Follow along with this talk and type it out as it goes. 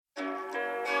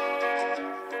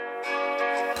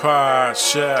Pod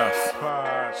Chef.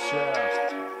 Pod Chef.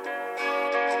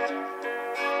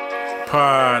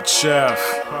 Pod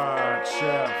Chef. Pod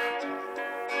Chef.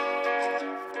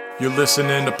 You're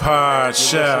listening to Pod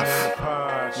Chef.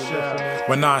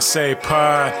 When I say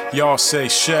pod, y'all say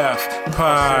chef.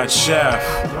 Pod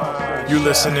Chef. You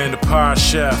listening to Pod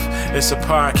Chef. It's a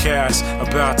podcast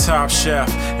about Top Chef,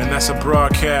 and that's a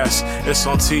broadcast. It's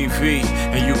on TV,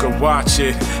 and you can watch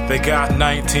it. They got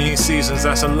 19 seasons,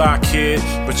 that's a lot, kid,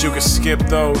 but you can skip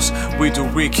those. We do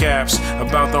recaps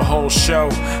about the whole show,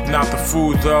 not the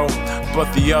food though,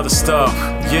 but the other stuff.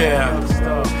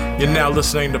 Yeah. You're now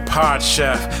listening to Pod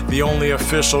Chef, the only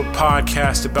official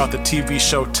podcast about the TV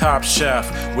show Top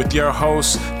Chef, with your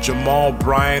hosts, Jamal,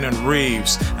 Brian, and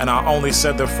Reeves. And I only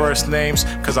said their first names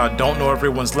because I don't know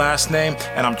everyone's last name,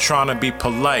 and I'm trying to be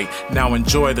polite. Now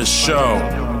enjoy the show.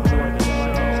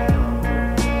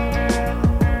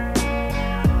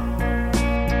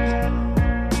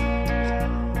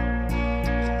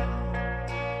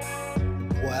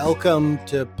 Welcome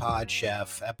to Pod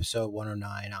Chef, episode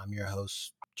 109. I'm your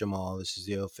host, Jamal. This is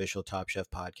the official Top Chef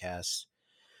podcast.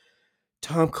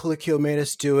 Tom Colicchio made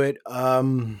us do it.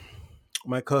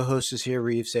 My co-host is here.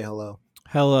 Reeves, say hello.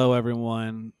 Hello,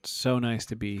 everyone. So nice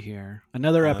to be here.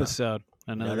 Another episode.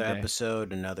 Another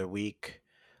episode, another week,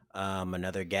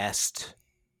 another guest,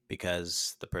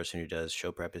 because the person who does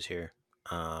show prep is here.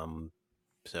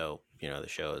 So, you know, the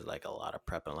show is like a lot of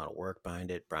prep and a lot of work behind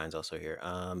it. Brian's also here.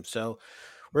 So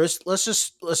let's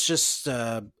just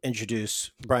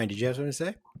introduce Brian. Did you have something to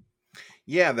say?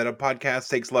 Yeah, that a podcast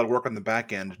takes a lot of work on the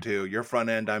back end too. You're front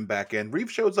end, I'm back end.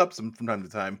 Reeves shows up from time to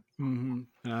time. Mm-hmm.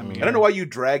 I don't know why you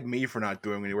drag me for not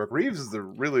doing any work. Reeves is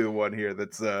really the one here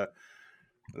that's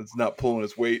not pulling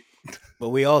his weight. But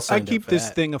we all signed up keep for this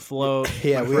that. thing afloat.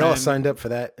 Yeah, we all signed up for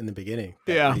that in the beginning.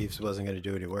 Yeah, Reeves wasn't going to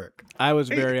do any work. I was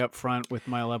very upfront with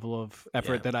my level of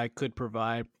effort Yeah. that I could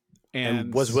provide,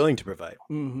 And was willing to provide.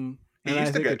 Mm-hmm. He And used I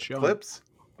to think get it's showing. clips.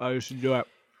 I should do it.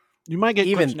 You might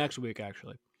get clips next week,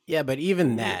 actually. Yeah, but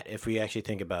even that, if we actually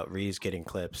think about Reeves getting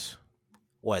clips,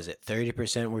 was it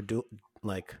 30% were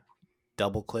like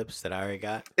double clips that I already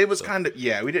got? It was kind of,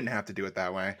 we didn't have to do it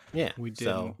that way. Yeah, We didn't.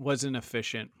 So Wasn't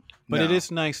efficient. But No. it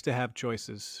is nice to have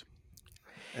choices.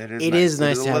 it is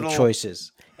nice to have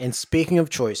choices. And speaking of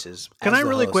choices, Can as I the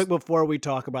really host- quick before we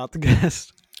talk about the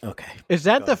guest? Okay. Is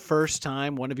that the first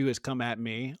time one of you has come at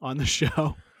me on the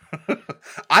show?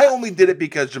 I only did it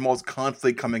because Jamal's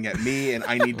constantly coming at me, and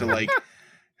I need to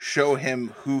show him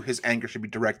who his anger should be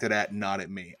directed at, not at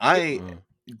me.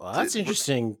 Well, that's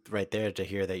interesting right there to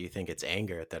hear that you think it's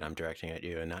anger that I'm directing at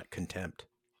you and not contempt.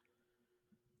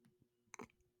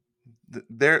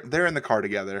 They're in the car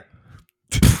together.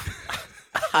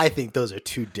 I think those are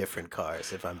two different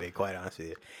cars, if I'm being quite honest with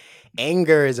you.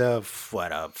 Anger is a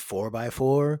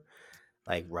 4x4?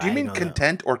 Like, Do you mean on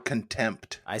content or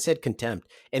contempt? I said contempt.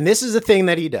 And this is the thing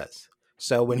that he does.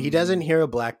 So when he doesn't hear a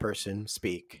black person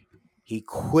speak, he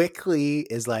quickly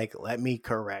is like, let me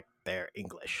correct their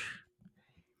English.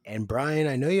 And Brian,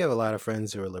 I know you have a lot of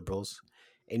friends who are liberals.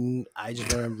 And I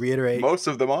just want to reiterate. Most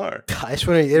of them are. I just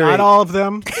want to reiterate. Not all of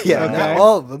them. Yeah, Okay. not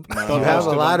all of them. No. You have Most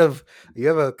a of lot them. of, you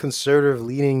have a conservative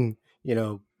leaning,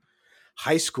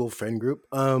 high school friend group.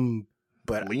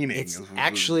 But Leaning it's is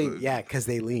actually, the- because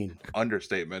they lean.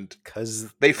 Understatement.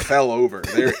 Because They fell over.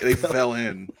 They fell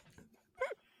in.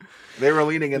 They were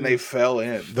leaning and they fell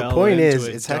in. the Fell point into is,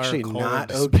 a it's actually dark hole of not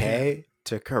despair. okay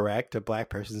to correct a black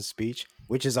person's speech,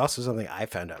 which is also something I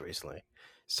found out recently.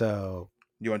 So,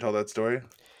 You want to tell that story?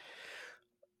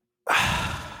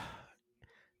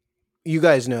 you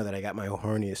guys know that I got my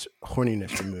horniness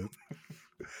removed.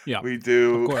 Yeah. We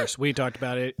do. Of course. We talked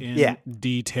about it in Yeah.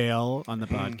 detail on the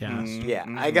podcast. Mhm, Yeah,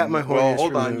 I got my Well, horniness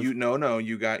hold on. removed.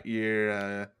 You got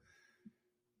your.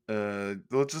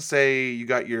 Let's just say you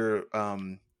got your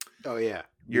Oh yeah,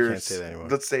 you your. can't say that anymore.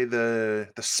 Let's say the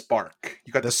spark.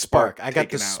 You got The spark. I got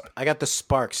taken the out. I got the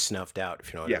spark snuffed out.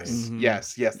 If you know what I Yes, mean. Mhm.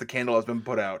 yes. The candle has been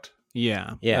put out.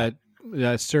 Yeah. Yeah.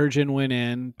 The surgeon went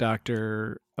in,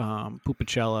 Dr.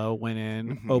 Pupicello went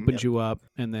in, Mhm, opened you up,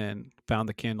 and then found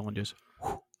the candle and just...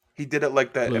 He did it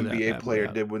like that Blew that NBA bad boy player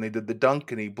out. did when they did the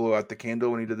dunk, and he blew out the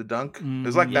candle when he did the dunk. It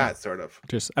was like Yeah. that, sort of.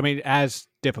 as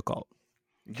difficult.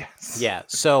 Yes. Yeah.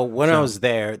 So when I So- was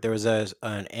there was an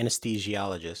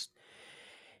anesthesiologist,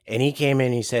 and he came in.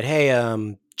 And he said, "Hey,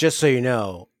 just so you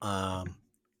know,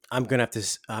 I'm gonna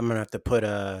have to put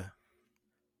a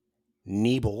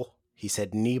needle." He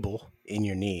said needle in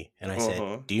your knee, and I Uh-huh.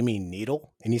 said, "Do you mean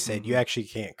needle?" And he said, "You actually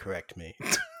can't correct me."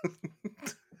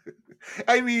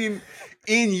 I mean,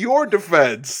 in your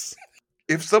defense,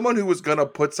 if someone who was gonna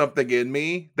put something in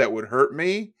me that would hurt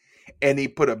me, and he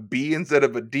put a B instead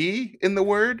of a D in the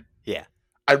word, Yeah.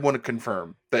 I'd want to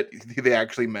confirm that they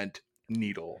actually meant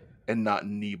needle and not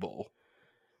neeble.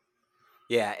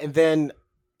 Yeah, and then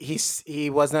he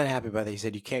was not happy about that. He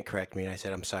said, "You can't correct me," and I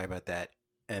said, "I'm sorry about that."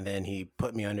 And then he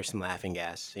put me under some laughing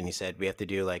gas, and he said we have to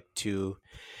do like 2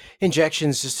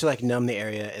 injections just to like numb the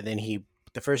area. And then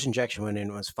the first injection went in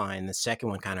and was fine. The second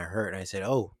one kind of hurt. And I said,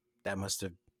 "Oh, that must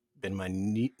have been my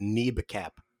knee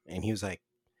cap." And he was like,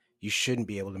 "You shouldn't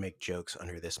be able to make jokes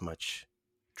under this much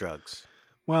drugs."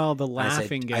 Well, the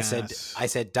laughing gas. I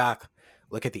said, "Doc,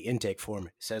 look at the intake form.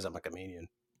 It says I'm a comedian."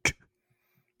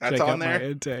 That's Check on out my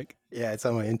there. intake. Yeah, it's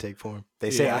on my intake form.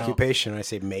 They say Yeah. occupation, and I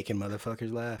say making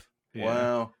motherfuckers laugh. Yeah.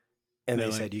 Wow. And They're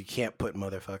they like- said you can't put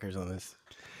motherfuckers on this.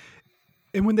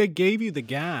 And when they gave you the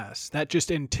gas, that just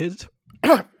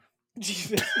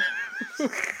Jesus.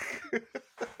 What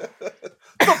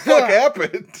the fuck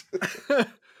happened?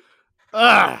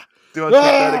 Ah! Do you want to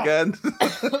check that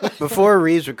again? Before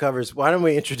Reeves recovers, why don't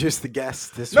we introduce the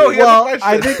guest this No, week? he has a Well, question.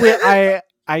 I think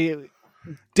I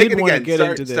Take did it want to again. get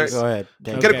Start- into start- this. Go ahead.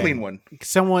 Okay. Get a clean one.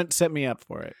 Someone set me up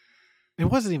for it. It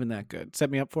wasn't even that good. Set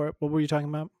me up for it. What were you talking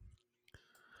about?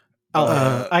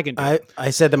 Oh, I can do it.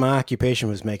 I said that my occupation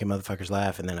was making motherfuckers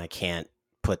laugh, and then I can't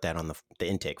put that on the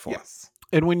intake form. Yes.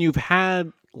 And when you've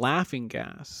had laughing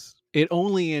gas, it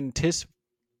only anticipates.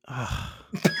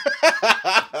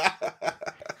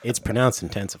 It's pronounced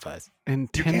intensifies. You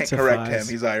can't correct him.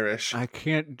 He's Irish. I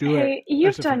can't do it. Hey,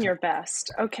 you've That's done a- your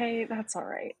best. Okay, that's all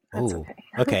right. That's Ooh. okay.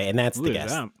 Okay, and that's Ooh, the yeah.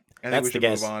 guest. I think that's we the should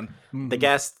guess. move on. The Mhm.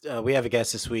 guest, we have a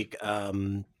guest this week.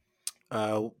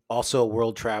 Also a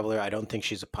world traveler. I don't think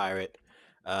she's a pirate.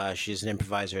 She's an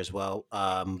improviser as well.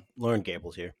 Lauren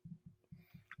Gable's here.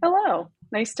 Hello.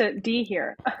 Nice to D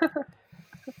here.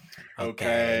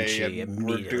 Okay, and she and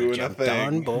we're immediately doing a jumped thing.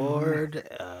 on board.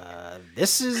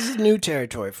 This is new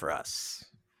territory for us.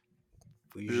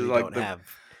 We This is usually like don't the- have.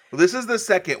 Well, this is the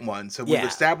second one, so we've Yeah.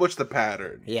 established the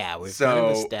pattern. Yeah, we've So- kind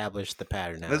of established the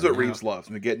pattern now. This is what Now- Reeves loves.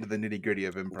 When we get into the nitty gritty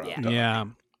of improv. Yeah. talk. Yeah,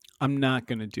 I'm not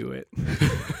gonna do it.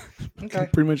 I Okay. can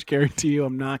pretty much guarantee you,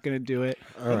 I'm not gonna do it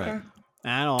All right. Okay.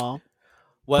 at all.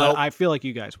 Well, But I feel like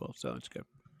you guys will, so it's good.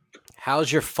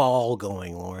 how's your fall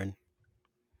going, Lauren?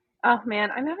 Oh man,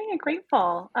 I'm having a great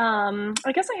fall. I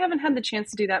guess I haven't had the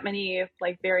chance to do that many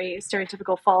like very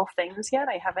stereotypical fall things yet.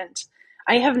 I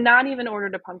have not even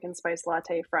ordered a pumpkin spice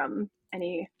latte from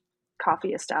any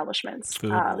coffee establishments, Food,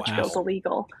 which wow. feels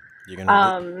illegal. You're gonna.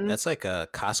 Um, That's like a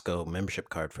Costco membership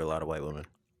card for a lot of white women.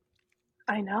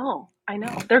 I know.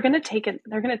 They're gonna take it.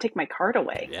 They're gonna take my card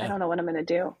away. Yeah. I don't know what I'm gonna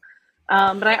do.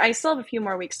 But I still have a few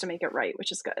more weeks to make it right,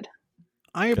 which is good.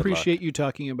 I Good appreciate you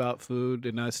talking about food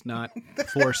and us not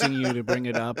forcing you to bring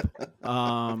it up.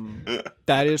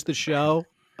 That is the show.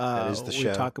 That is the we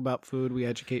show. talk about food. We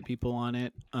educate people on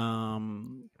it.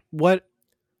 What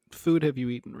food have you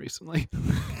eaten recently?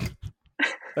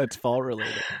 That's fall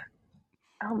related.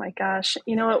 Oh my gosh.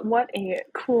 You know what a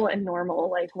cool and normal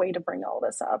like way to bring all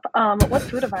this up. What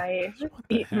food have I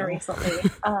eaten hell? recently?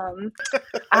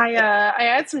 I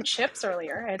had some chips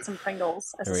earlier. I had some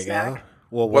Pringles as There a we snack. go.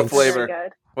 Well, What once- flavor? Very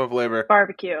good. What flavor?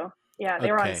 Barbecue. Yeah,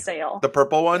 they were on Okay. sale. The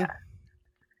purple one? Yeah.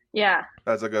 Yeah.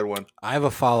 That's a good one. I have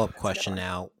a follow-up question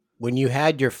now. When you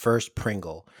had your first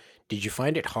Pringle, did you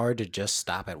find it hard to just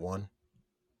stop at one?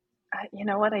 You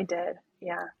know what I did?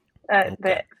 Yeah. Okay.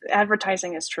 The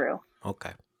advertising is true.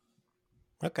 Okay.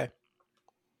 Okay.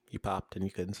 You popped and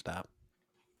you couldn't stop.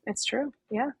 It's true.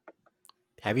 Yeah.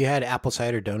 Have you had apple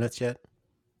cider donuts yet?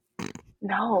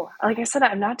 No, like I said,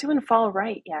 I'm not doing fall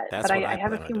right yet, That's but what I I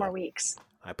have a plan on few more doing. weeks.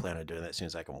 I plan on doing that as soon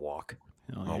as I can walk.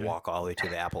 Oh, I'm going to yeah. walk all the way to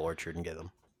the apple orchard and get them.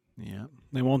 Yeah,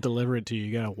 they won't deliver it to you.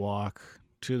 You gotta walk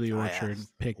to the I orchard,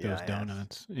 asked. pick Yeah, those I asked.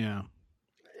 donuts. Yeah.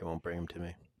 They won't bring them to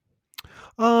me.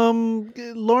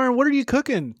 Lauren, what are you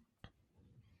cooking?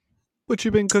 What you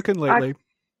been cooking lately?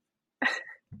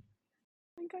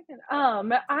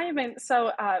 I've been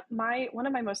one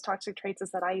of my most toxic traits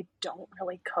is that I don't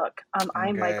really cook. I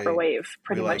Okay. microwave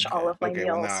pretty We much like all of my okay,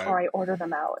 well, meals, now- or I order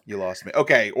them out. You lost me.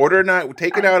 Okay, order not.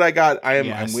 Take it out. I'm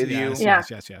Yes, with yes, you. Yeah.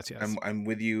 Yes. I'm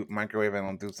with you. Microwave. I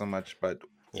don't do so much, but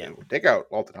Yeah. take out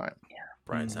all the time.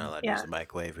 Brian's not allowed to Yeah. use the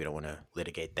microwave. We don't want to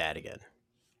litigate that again.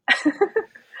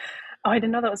 Oh, I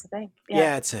didn't know that was a thing.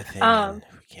 Yeah, it's a thing. Um,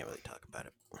 and we can't really talk about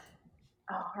it.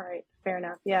 Oh, all right. Fair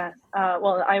enough. Yeah.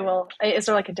 Well, I will. Is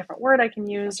there like a different word I can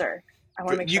use, or I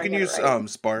want to make sure You I can get use it right.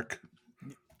 Spark.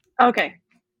 Okay.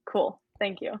 Cool.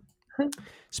 Thank you.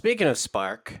 Speaking of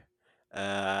Spark,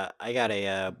 I got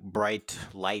a bright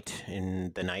light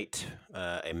in the night.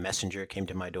 A messenger came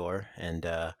to my door and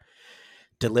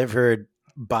delivered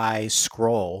by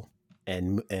scroll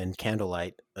and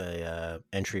Candlelight, a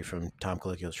entry from Tom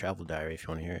Colicchio's travel diary. If you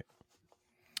want to hear it.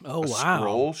 Oh A wow!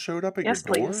 scroll showed up at Yes,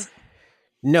 your door. please.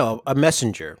 No, a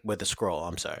messenger with a scroll.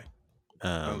 I'm sorry.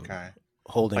 Okay,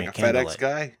 Holding like a a candlelight. FedEx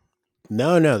guy.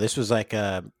 No. This was like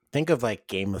think of like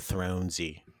Game of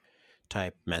Thronesy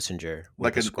type messenger with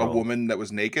Like a a scroll. woman that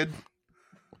was naked.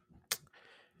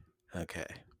 Okay,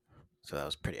 so that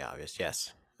was pretty obvious.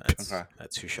 Yes, Okay.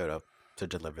 that's who showed up to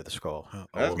deliver the scroll. A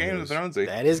That's woman Game who of was- Thronesy.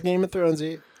 That is Game of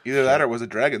Thronesy. Either that or it was a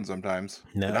dragon sometimes.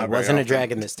 No, Not it very wasn't a often.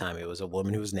 dragon this time. It was a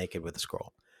woman who was naked with a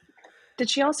scroll. Did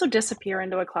she also disappear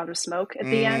into a cloud of smoke at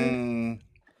the end? Mm,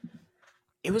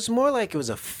 It was more like it was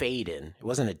a fade in. It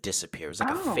wasn't a disappear. It was like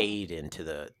Oh. a fade into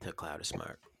the cloud of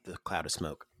smoke. The cloud of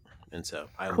smoke. And so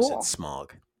I almost Cool. said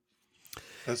smog.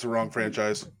 That's the wrong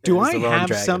franchise. Do It is I the wrong have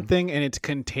dragon. something and it's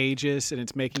contagious and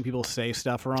it's making people say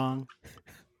stuff wrong?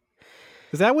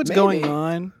 Is that what's Maybe. going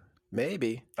on?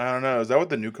 Maybe. I don't know. Is that what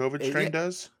the new COVID Yeah. strain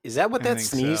does? Is that what I that think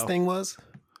sneeze so. thing was?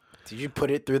 Did you put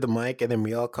it through the mic and then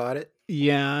we all caught it?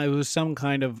 Yeah, it was some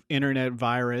kind of internet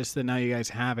virus that now you guys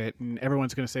have it, and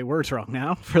everyone's going to say words wrong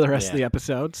now for the rest of Yeah. the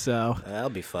episode. So That'll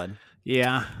be fun.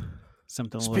 yeah,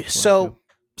 something. To look forward So,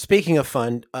 speaking of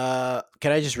fun,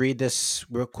 can I just read this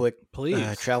real quick?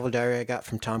 Please. Travel diary I got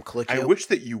from Tom I Colicchio. wish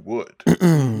that you would.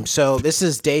 So this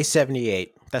is day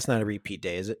 78. That's not a repeat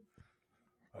day, is it?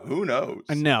 Who knows?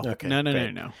 No, Okay, no.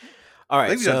 great. All All I right.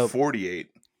 think we've done So 48.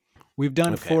 We've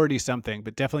done Okay. 40 something,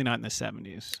 but definitely not in the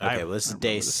 70s. okay, well this is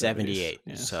day 78.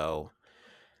 Yeah. So,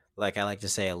 like I like to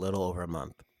say, a little over a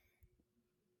month.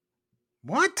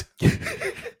 What?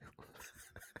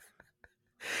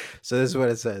 So this is what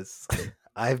it says.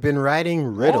 I've been writing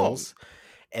riddles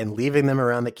and leaving them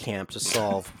around the camp to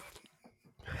solve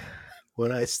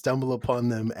when I stumble upon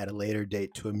them at a later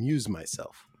date to amuse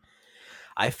myself.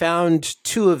 I found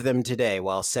 2 of them today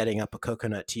while setting up a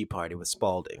coconut tea party with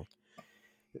Spalding.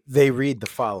 They read the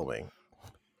following.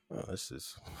 Oh, this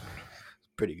is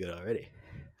pretty good already.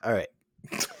 All right.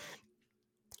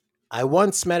 I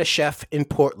once met a chef in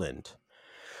Portland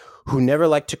who never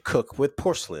liked to cook with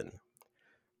porcelain.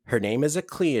 Her name is a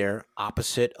cleaner,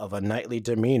 opposite of a knightly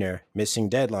demeanor. Missing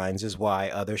deadlines is why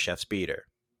other chefs beat her.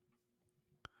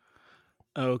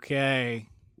 Okay.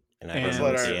 And I don't And- know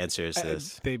what Let's the let her- answer is to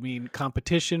this. They mean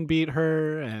competition beat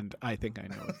her, and I think I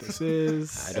know what this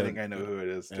is. I think I know who it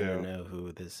is I don't too. know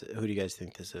who this. Who do you guys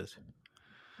think this is?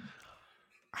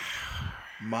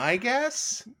 My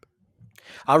guess?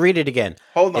 I'll read it again.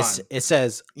 Hold on. It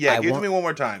says, Yeah, I give it wa- to me one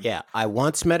more time. Yeah, I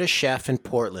once met a chef in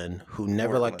Portland who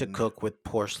never liked to Portland. cook with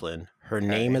porcelain. Her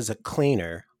name Okay. is a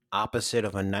cleaner, opposite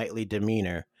of a knightly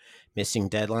demeanor. Missing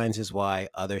deadlines is why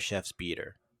other chefs beat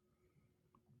her.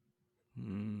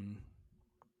 Hmm.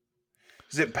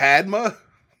 Is it Padma?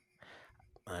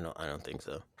 I don't think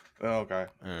so. Oh, okay.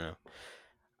 I don't know.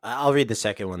 I'll read the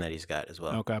second one that he's got as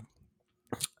well. Okay.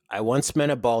 I once met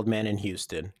a bald man in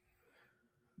Houston,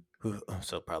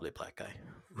 so probably a black guy,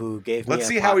 who gave me Let's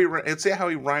see how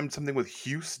he rhymed something with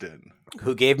Houston.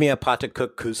 who gave me a pot to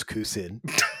cook couscous in.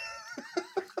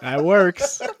 That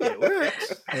works. It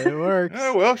works. It works.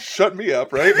 Oh, well, shut me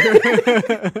up, right?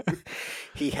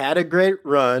 He had a great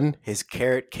run. His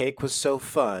carrot cake was so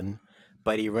fun,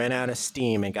 but he ran out of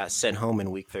steam and got sent home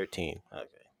in week 13. Okay.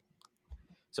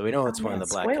 So we know it's one of the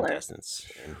black spoiler. contestants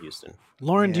in Houston.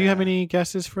 Lauren, do you have Yeah. any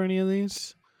guesses for any of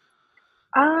these?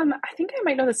 I think I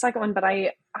might know the second one, but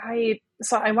I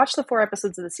watched the 4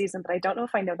 episodes of the season, but I don't know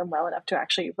if I know them well enough to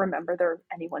actually remember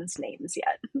anyone's names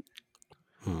yet.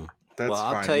 That's Well,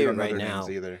 I'll fine. tell We you don't know right their now. names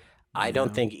either. I don't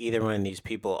No. think either one of these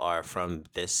people are from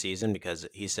this season because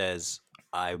he says,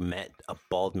 I met a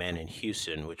bald man in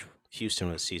Houston, which Houston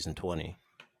was season 20.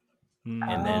 Hmm.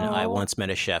 And then I Oh. once met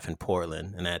a chef in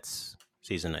Portland, and that's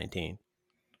season 19.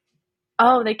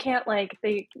 Oh, they can't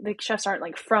the chefs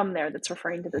aren't from there. That's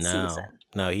referring to the No, season.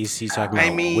 no, he's talking I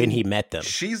about mean, when he met them.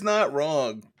 She's not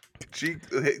wrong.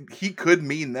 He could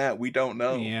mean that. We don't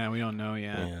know. Yeah, we don't know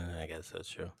yet. Yeah, I guess that's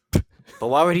true. But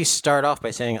why would he start off by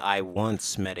saying, I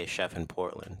once met a chef in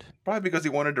Portland? Probably because he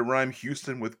wanted to rhyme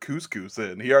Houston with couscous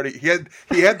in. He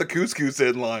had the couscous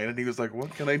in line, and he was like,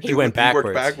 "What can I do?" He went And backwards.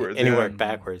 worked backwards. And he yeah. worked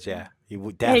backwards, yeah. He Yeah,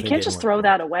 definitely you can't didn't just work throw forward.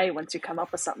 that away once you come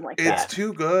up with something like It's that.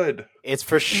 too good. It's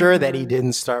for sure that he Mhm.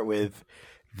 didn't start with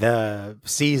the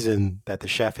season that the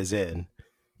chef is in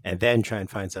and then try and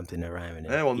find something to rhyme in it.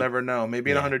 We'll never know.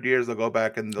 Maybe in Yeah. 100 years they'll go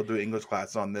back and they'll do English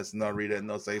class on this, and they'll read it and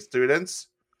they'll say, "Students,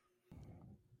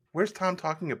 where's Tom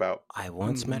talking about?" I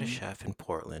once met a Mhm. chef in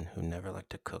Portland who never liked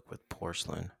to cook with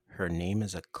porcelain. Her name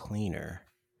is a cleaner.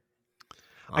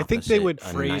 I think they Opposite would a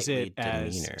phrase knightly it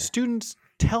as demeanor. students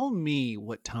tell me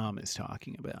what Tom is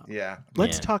talking about. Yeah.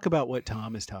 Let's Yeah. talk about what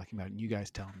Tom is talking about, and you guys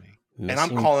tell me. And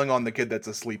I'm calling on the kid that's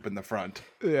asleep in the front.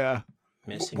 Yeah.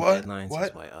 Missing What? deadlines What?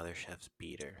 is why other chefs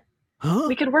beat her. Huh?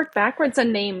 We could work backwards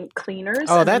and name cleaners.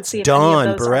 Oh, and then that's see if Dawn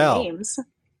any of those Burrell. Are names.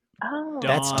 Oh,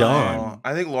 That's Dawn. Dawn.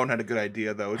 I think Lauren had a good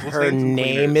idea, though. Let's Her name some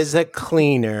name cleaners. is a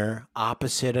cleaner,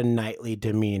 opposite a knightly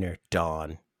demeanor.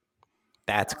 Dawn.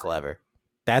 That's clever.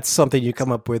 That's something you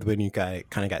come up with when you kind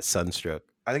of got sunstroke.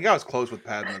 I think I was close with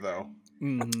Padma, though.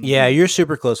 Mhm. Yeah, you're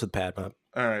super close with Padma.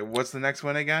 All right, what's the next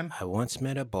one again? I once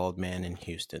met a bald man in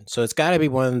Houston. So it's got to be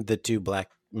one of the 2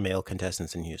 black male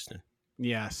contestants in Houston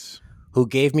Yes. who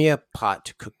gave me a pot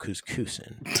to cook couscous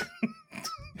in.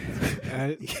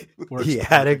 Works He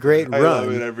had a great I love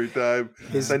it run. every time.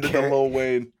 His Send it to carrot- Lil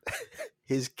Wayne.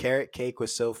 His carrot cake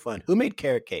was so fun. Who made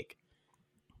carrot cake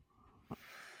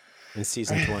in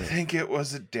season I 20? think it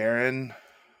was Darren.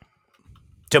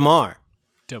 Damar.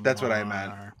 That's what I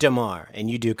meant. Damar. Damar. And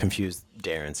you do confuse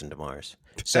Darren's and Damar's.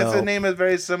 So, That's a name is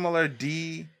very similar.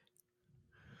 D.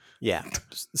 yeah.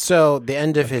 So the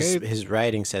end of Okay. his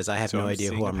writing says, I have So no I'm idea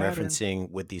seeing who a I'm pattern. referencing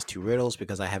with these 2 riddles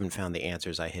because I haven't found the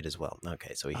answers I hit as well.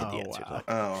 Okay, so he hit the Oh, answers. wow. Okay.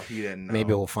 Oh, he didn't know.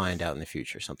 Maybe we'll find out in the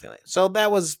future, something like that. So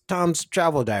that was Tom's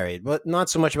travel diary, but not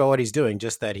so much about what he's doing,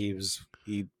 just that he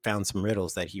found some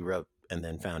riddles that he wrote and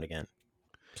then found again.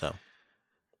 So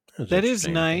was That is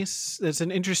interesting. nice. That's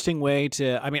an interesting way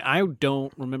to. I mean, I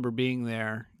don't remember being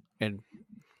there and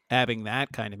having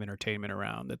that kind of entertainment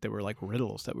around. That there were like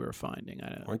riddles that we were finding. I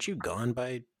don't. Weren't you gone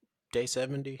by day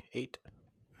 78?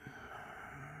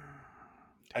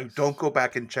 I don't go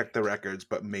back and check the records,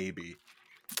 but maybe.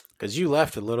 Because you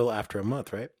left a little after a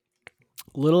month, right?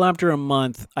 A little after a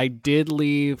month, I did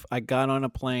leave. I got on a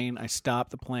plane. I stopped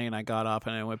the plane. I got off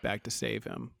and I went back to save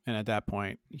him. And at that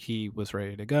point, he was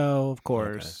ready to go. Of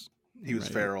course, He was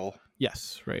Right. feral.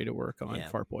 yes, ready to work on Yeah.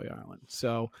 Fartboy Island.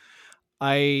 So,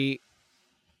 I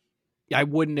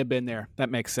wouldn't have been there. That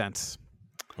makes sense.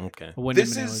 Okay. I wouldn't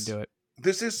This have been able is- to do it.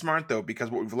 This is smart though,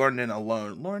 because what we've learned in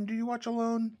Alone. Lauren, do you watch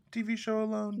Alone? TV show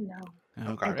Alone?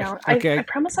 no, Okay. I don't. Okay. I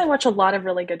promise I watch a lot of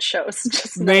really good shows.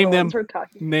 Just not Name the them. ones we're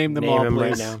talking. Name them Name all, him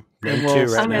right please. now. And Name we'll-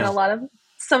 2 right I mean, now. a lot of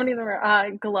so many of them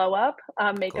are Glow Up,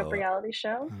 makeup Glow Up. reality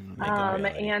show, Makeup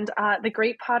reality. and the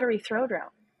Great Pottery Throwdown.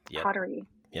 Yep. Pottery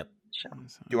Yep. show.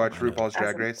 You watch I know. RuPaul's Drag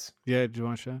Awesome. Race? Yeah, do you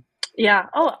watch that? Yeah.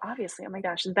 Oh, obviously. Oh my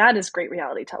gosh, that is great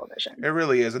reality television. It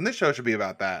really is, and this show should be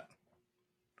about that.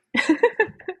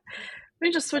 Let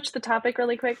me just switch the topic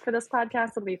really quick for this podcast.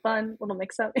 It'll be fun. Little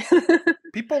mix up.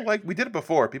 People we did it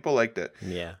before. People liked it.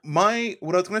 Yeah. What I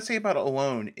was going to say about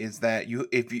Alone is that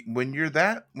when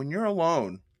you're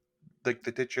alone, like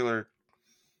the titular,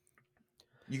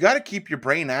 you got to keep your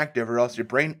brain active, or else your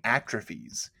brain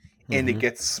atrophies and it Mhm.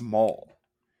 gets small,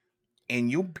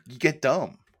 and you get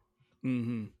dumb.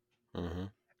 Mm-hmm. Mm-hmm.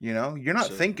 You know, you're not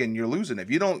So- thinking, you're losing.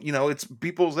 If you don't, it's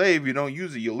people say if you don't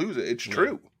use it, you lose it. It's Yeah.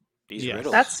 true. These Yes.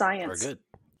 riddles That's are science. good.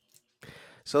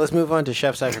 So let's move on to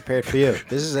Chefs I Prepared for You.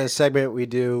 This is a segment we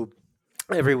do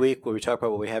every week where we talk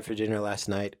about what we had for dinner last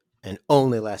night and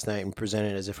only last night and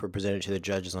present it as if we're presented to the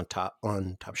judges on Top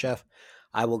Chef.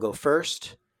 I will go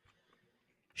first.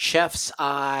 Chefs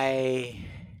what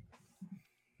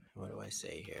do I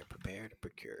say here? Prepared,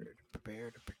 procured.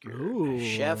 Ooh.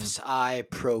 Chefs I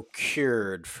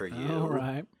procured for you. All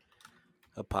right.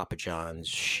 A Papa John's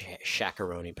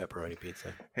shakaroni pepperoni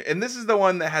pizza. And this is the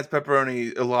one that has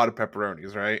pepperoni, a lot of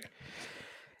pepperonis, right?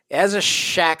 It has a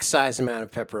shack-sized amount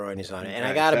of pepperonis on it. And I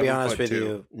Okay, got to be 7 honest foot with 2.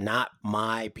 you, not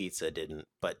my pizza didn't,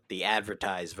 but the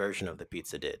advertised version of the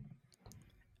pizza did.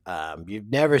 You've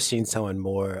never seen someone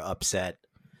more upset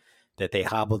that they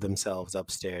hobbled themselves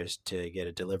upstairs to get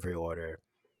a delivery order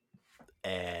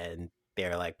and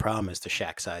they're like promised a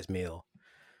shack-sized meal,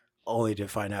 only to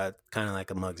find out kind of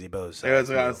like a Muggsy Bogues. I was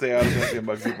going to say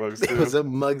Muggsy Bogues It was too. a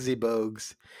Muggsy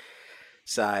Bogues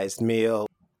sized meal.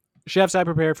 Chefs, I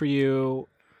prepare for you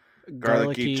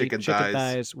Garlicky garlicky chicken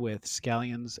thighs. with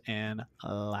scallions and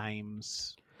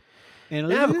limes. And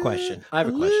I have a question. I have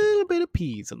a question. little bit of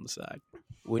peas on the side.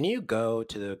 When you go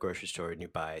to the grocery store and you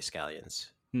buy scallions,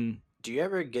 Hmm. do you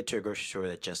ever get to a grocery store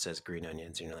that just says green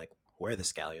onions and you're like, where are the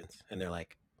scallions? And they're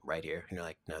like, right here. And you're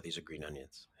like, no, these are green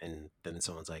onions. And then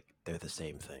someone's like, they're the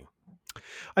same thing.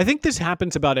 I think this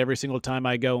happens about every single time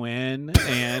I go in,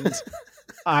 and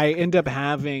I end up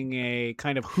having a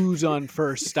kind of who's on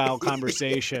first style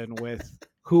conversation with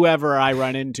whoever I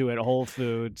run into at Whole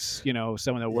Foods,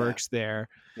 someone that Yeah. works there.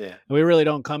 Yeah. And we really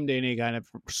don't come to any kind of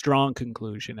strong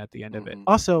conclusion at the end of it. Mhm.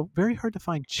 Also, very hard to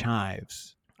find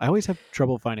chives. I always have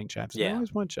trouble finding chives. I Yeah.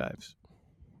 always want chives.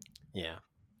 Yeah.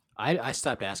 I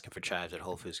stopped asking for chives at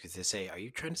Whole Foods because they say, are you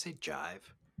trying to say jive?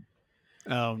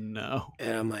 Oh no.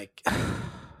 And I'm like,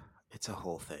 it's a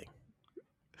whole thing.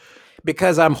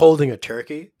 Because I'm holding a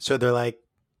turkey. So they're like,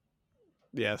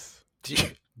 Yes.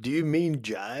 do you mean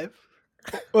jive?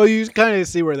 Well, you kind of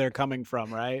see where they're coming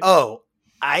from, right? Oh,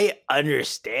 I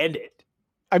understand it.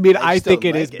 I mean, I I just think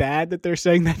don't it is like it. bad that they're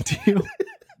saying that to you.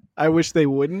 I wish they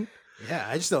wouldn't, Yeah,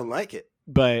 I just don't like it.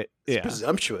 but It's yeah.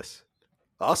 presumptuous.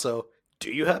 Also,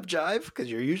 do you have jive? Because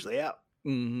you're usually out.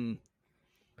 hmm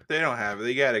They don't have it.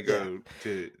 They gotta go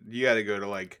to. You gotta go to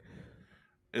like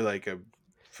a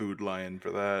Food Lion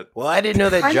for that. Well, I didn't know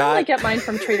that I normally jive. get mine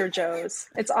from Trader Joe's.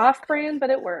 It's off-brand, but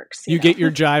it works. You know? get your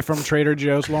jive from Trader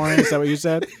Joe's, Lauren? Is that what you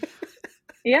said?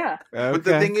 Yeah. Okay. But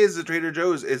the thing is, the Trader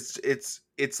Joe's,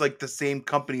 it's like the same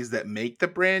companies that make the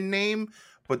brand name,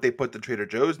 but they put the Trader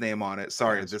Joe's name on it.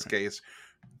 Sorry, in this case,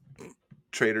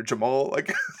 Trader Jamal,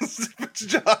 like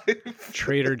jive.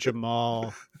 Trader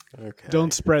Jamal. Okay.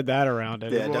 Don't spread that around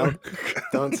Yeah, anymore.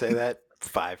 don't say that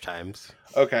 5 times.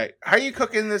 Okay, how are you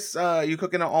cooking this? You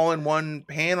cooking it all in one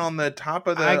pan on the top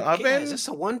of the oven? Yeah, is this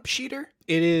a one-sheeter?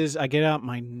 It is. I get out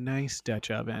my nice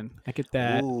Dutch oven. I get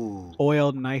that Ooh.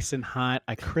 oiled nice and hot.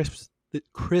 I crisp.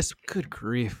 Good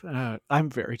grief. I'm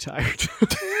very tired.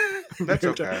 That's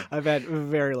Very okay. tired. I've had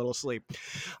very little sleep.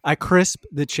 I crisp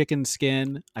the chicken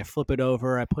skin. I flip it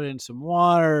over. I put in some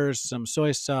water, some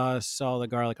soy sauce, all the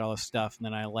garlic, all the stuff, and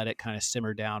then I let it kind of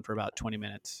simmer down for about 20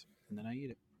 minutes, and then I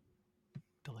eat it.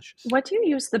 Delicious. What do you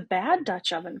use the bad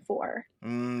Dutch oven for?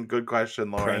 Good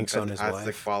question, Lauren. Pranks on his Fantastic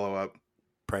wife. follow up.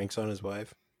 Pranks on his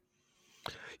wife.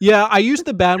 Yeah, I use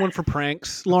the bad one for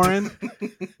pranks, Lauren.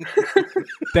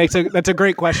 That's a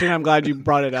great question. I'm glad you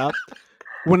brought it up.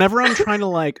 Whenever I'm trying to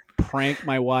like prank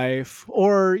my wife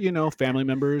or, family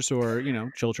members or,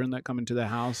 children that come into the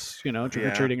house, trick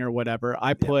or treating or whatever,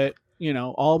 I put,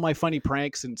 all my funny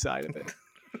pranks inside of it.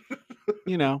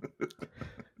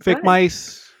 Fake Nice.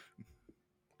 mice,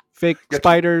 fake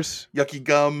spiders, Yucky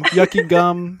gum. yucky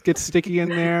gum gets sticky in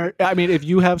there. I mean, if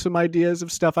you have some ideas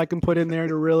of stuff I can put in there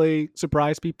to really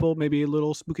surprise people, maybe a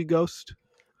little spooky ghost.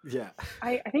 Yeah.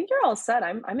 I think you're all set.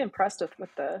 I'm impressed with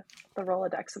the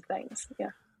Rolodex of things. Yeah.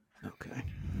 Okay.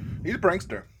 He's a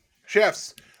prankster.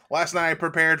 Chefs, last night I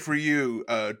prepared for you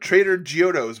Trader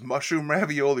Giotto's mushroom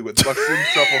ravioli with mushroom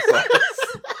truffle sauce.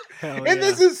 Hell And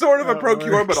this is sort of a That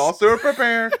procure, works. but also a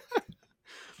prepare.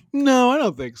 No, I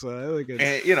don't think so. I think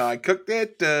it's... And I cooked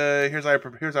it. Here's how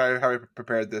I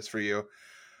prepared this for you.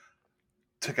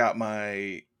 Took out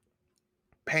my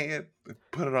pan,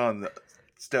 put it on the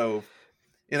stove,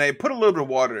 and I put a little bit of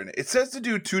water in it. It says to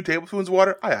do 2 tablespoons of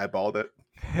water. I eyeballed it.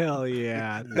 Hell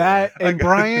yeah. And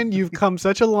Brian, you've come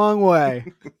such a long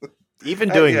way. Even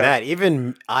doing yeah. that,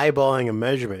 even eyeballing a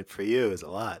measurement for you is a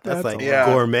lot. That's That's like a lot.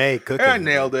 gourmet cooking. And I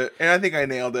nailed it. And I think I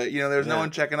nailed it. There's no Yeah. one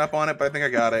checking up on it, but I think I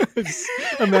got it.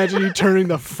 Imagine you turning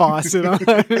the faucet on.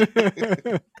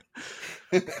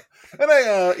 And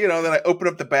I, then I opened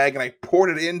up the bag and I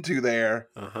poured it into there.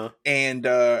 Uh-huh. And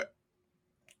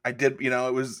I did,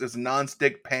 it was a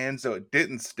non-stick pan, so it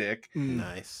didn't stick.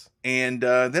 Nice. And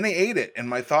then I ate it. And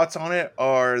my thoughts on it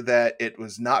are that it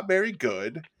was not very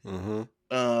good. Mm-hmm.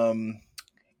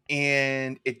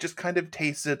 And it just kind of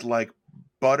tasted like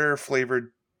truffle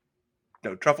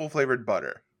flavored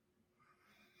butter.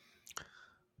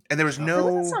 And there was That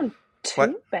doesn't no, sound too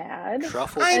What? bad.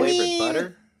 Truffle I flavored mean-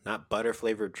 butter, not butter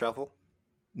flavored truffle.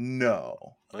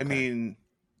 no. I Okay. mean,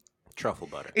 Truffle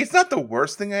butter. it's not the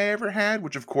worst thing I ever had,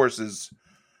 which of course is,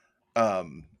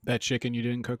 That chicken you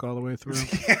didn't cook all the way through.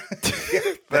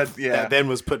 That then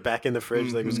was put back in the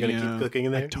fridge like it was going to Yeah. keep cooking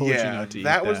in I there. told you yeah, not to eat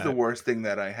that was the worst thing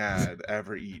that I had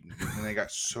ever eaten, and I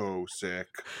got so sick.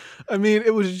 I mean,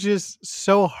 it was just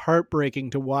so heartbreaking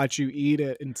to watch you eat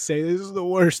it and say, this is the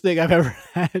worst thing I've ever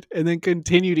had, and then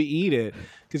continue to eat it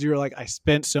because you were like, I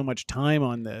spent so much time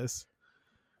on this.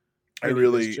 I eat this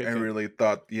really chicken.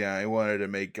 thought, I wanted to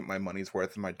make my money's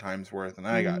worth and my time's worth, and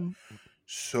I got Mm,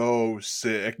 so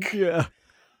sick. yeah.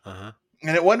 Uh-huh.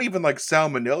 And it wasn't even like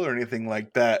salmonella or anything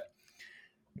like that.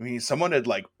 I mean, someone had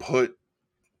like put,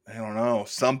 I don't know,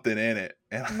 something in it.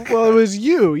 And Well, it was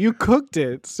you. You cooked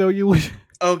it, so you would.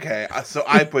 okay, so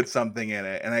I put something in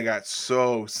it, and I got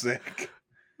so sick.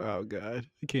 Oh God,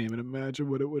 I can't even imagine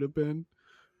what it would have been.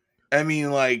 I mean,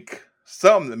 like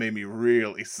something that made me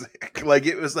really sick. Like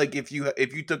it was like if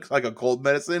you took like a cold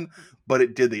medicine, but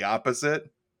it did the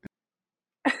opposite.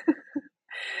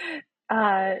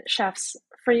 Chefs,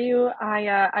 for you,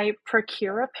 I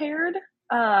procure paired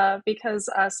because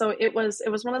so it was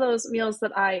one of those meals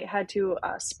that I had to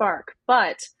spark,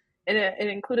 but it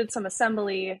included some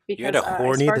assembly because You had to I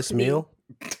horny sparked this the- meal?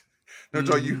 No,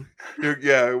 Joe,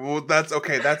 yeah. Well, that's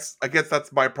okay. I guess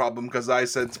that's my problem because I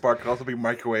said spark could also be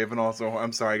microwave, and also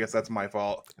I'm sorry. I guess that's my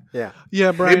fault. Yeah.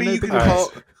 Yeah, Brian. Maybe I you think can that's-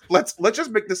 call. Let's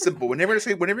just make this simple. Whenever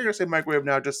you're gonna say microwave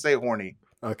now, just say horny,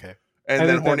 Okay. and I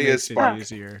then think that horny makes is it spark.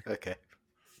 easier. Okay.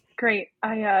 Great.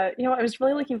 I was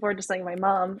really looking forward to sending my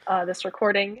mom this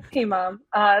recording. Hey, Mom.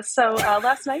 So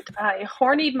last night I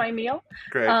hornied my meal,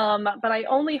 Great. but I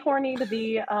only hornied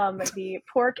the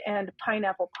pork and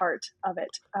pineapple part of it.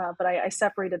 But I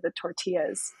separated the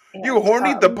tortillas. And, You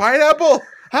hornied the pineapple?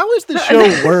 How is the show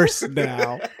worse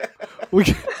now?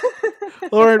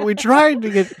 Lauren, we tried to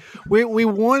get we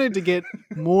wanted to get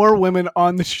more women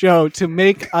on the show to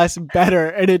make us better,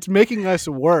 and it's making us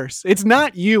worse. It's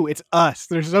not you, it's us.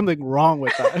 There's something wrong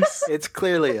with us. It's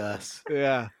clearly us.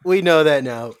 Yeah. We know that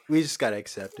now. We just gotta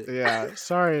accept it. Yeah.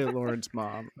 Sorry, Lauren's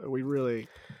mom. We're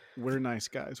nice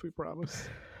guys, we promise.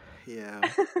 Yeah.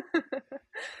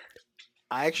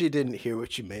 I actually didn't hear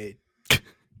what you made.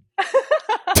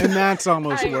 And that's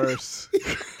almost worse.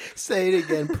 Say it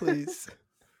again, please.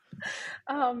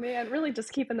 Oh man, really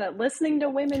just keeping that listening to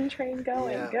women train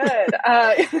going. Yeah.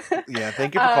 Good. Yeah,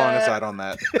 thank you for calling us out on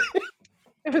that.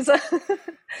 It was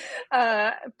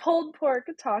pulled pork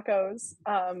tacos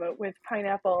with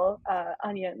pineapple,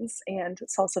 onions, and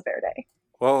salsa verde.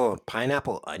 Whoa,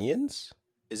 pineapple onions?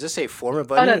 Is this a form of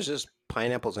no. onion or is this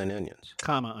pineapples and onions?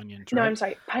 Comma onions. No, Right? I'm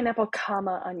sorry, pineapple,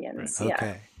 onions. Yeah.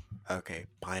 Okay. Okay.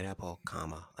 Pineapple,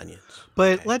 onions.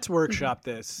 But Okay. let's workshop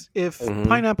this. If Mhm.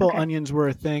 pineapple Okay. onions were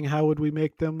a thing, how would we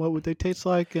make them? What would they taste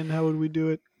like, and how would we do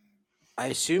it? I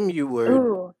assume you would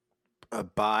Ooh.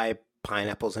 buy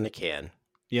pineapples in a can,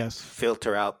 Yes.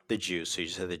 filter out the juice, so you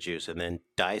just have the juice, and then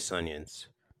dice onions,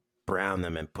 brown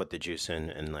them, and put the juice in,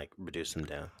 and like reduce them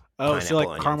down. Oh, so like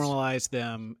Pineapple onions. caramelize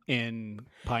them in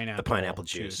pineapple. The pineapple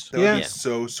juice. That would Yeah. be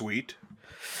so sweet.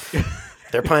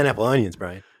 They're pineapple onions,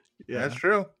 Brian. Yeah. That's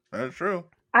true. That's true.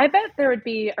 I bet there would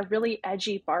be a really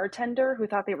edgy bartender who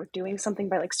thought they were doing something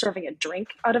by like serving a drink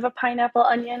out of a pineapple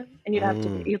onion, and you'd have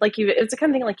to it's the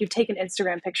kind of thing like you'd take an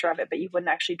Instagram picture of it, but you wouldn't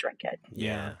actually drink it.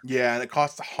 Yeah. Yeah, and it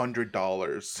costs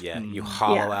 $100. Yeah. You Mm.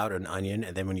 hollow Yeah. out an onion,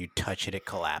 and then when you touch it, it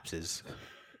collapses.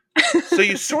 So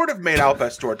you sort of made Al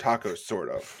Pastor tacos, sort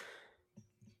of.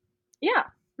 Yeah,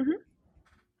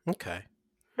 Okay.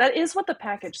 that is what the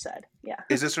package said. Yeah.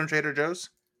 Is this from Trader Joe's?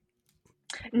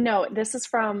 No, this is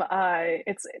from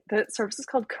the service is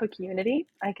called Cook Unity.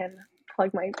 I can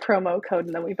plug my promo code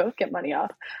and then we both get money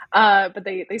off. But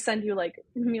they send you like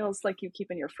meals like you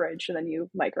keep in your fridge and then you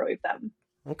microwave them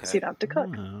Okay. so you don't have to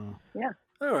cook. Oh.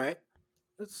 All right.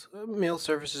 That's meal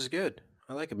service is good.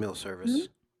 I like a meal service.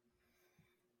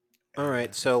 All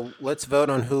right, so let's vote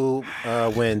on who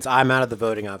wins. I'm out of the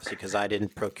voting, obviously, because I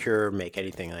didn't make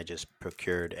anything. I just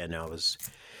procured, and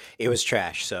it was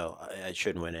trash, so I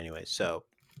shouldn't win anyway. So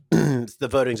the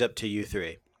voting's up to you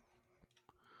three.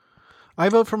 I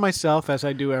vote for myself as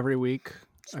I do every week.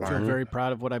 I Smart. feel very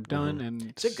proud of what I've done, and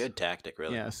It's a good tactic,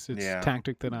 really. Yes, it's Yeah. a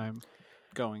tactic that I'm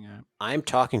going at. I'm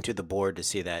talking to the board to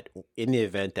see that in the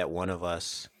event that one of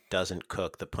us doesn't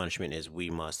cook, the punishment is we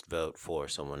must vote for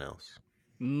someone else.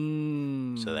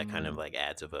 So that kind of like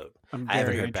adds a vote. I'm I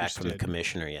haven't very heard back from the interested.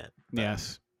 commissioner yet. but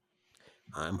Yes.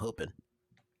 I'm hoping.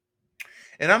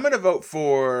 And I'm going to vote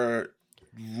for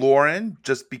Lauren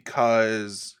just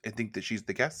because I think that she's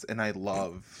the guest and I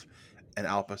love an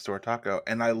Al Pastor taco.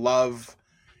 And I love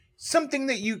something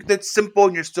that's simple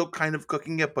and you're still kind of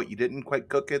cooking it, but you didn't quite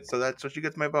cook it. So that's what she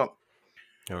gets my vote.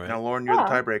 All right. Now, Lauren, you're the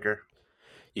Aw. tiebreaker.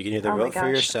 You can either Oh my vote for gosh.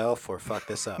 yourself or fuck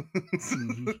this up.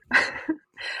 Mhm.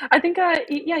 I think,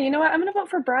 yeah, you know what? I'm going to vote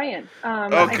for Brian.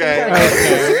 Okay. Okay. All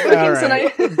cooking's, a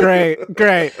right. nice,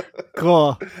 Great.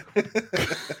 Cool.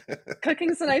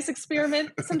 cooking's a nice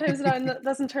experiment. Sometimes it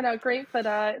doesn't turn out great, but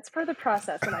it's part of the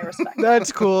process, and I respect it.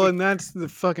 That's cool, and that's the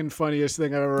fucking funniest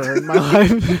thing I've ever heard in my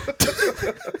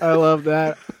life. I love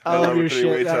that. I love your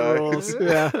three-way shit. That tie. rules.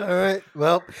 Yeah. All right.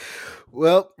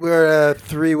 Well, we're a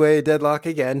three-way deadlock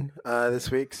again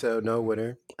this week, so no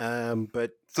winner.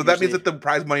 But So that means usually- that the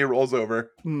prize money rolls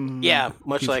over. Mm. yeah,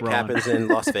 much Keeps like rolling. happens in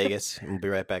Las Vegas. We'll be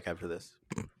right back after this.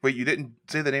 Wait, you didn't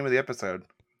say the name of the episode.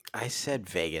 I said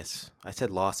Vegas. I said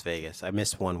Las Vegas. I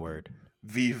missed one word.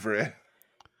 Vivre.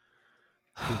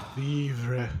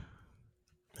 Vivre.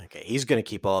 Okay, he's gonna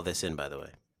keep all this in, by the way.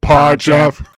 Pod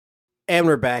Chef. And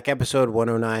we're back, episode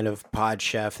 109 of Pod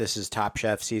Chef. This is Top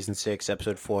Chef Season 6,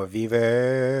 Episode 4,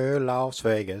 Viva Las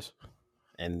Vegas.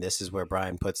 And this is where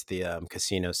Brian puts the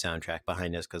casino soundtrack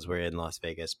behind us because we're in Las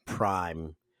Vegas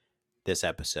Prime this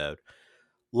episode.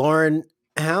 Lauren,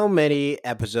 how many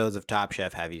episodes of Top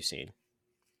Chef have you seen?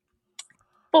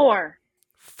 4.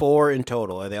 4 in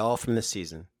total. Are they all from this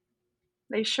season?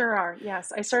 They sure are.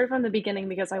 Yes, I started from the beginning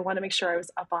because I want to make sure I was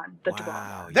up on the dweller.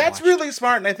 Wow, you That's watched- really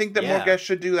smart, and I think that more Yeah. guests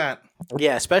should do that.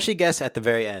 Yeah, especially guests at the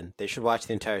very end. They should watch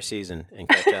the entire season and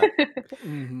catch up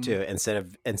Mhm. too, instead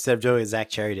of doing what Zach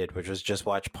Cherry did, which was just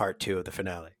watch part 2 of the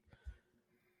finale.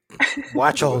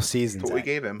 Watch a whole season. That's what we Zach.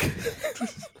 gave him.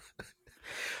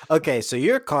 Okay, so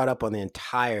you're caught up on the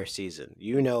entire season.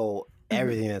 You know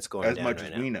everything that's going As down much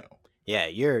right as now. we know. Yeah,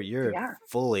 you're Yeah.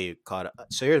 fully caught up.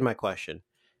 So here's my question: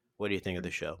 what do you think of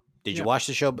the show? Did you Yeah. watch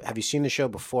the show? Have you seen the show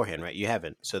beforehand? Right, you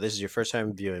haven't. So this is your first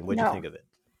time viewing. What do you No. think of it?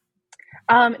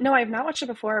 No, I've not watched it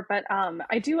before, but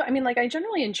I do. I mean, like, I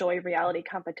generally enjoy reality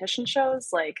competition shows.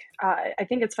 Like, I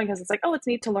think it's fun because it's like, oh, it's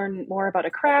neat to learn more about a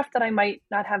craft that I might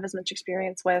not have as much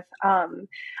experience with.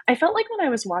 I felt like when I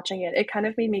was watching it, it kind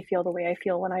of made me feel the way I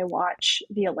feel when I watch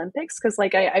the Olympics. Because,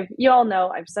 like, you all know,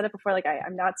 I've said it before. Like,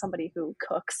 I'm not somebody who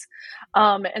cooks,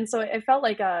 and so it felt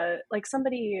like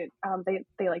somebody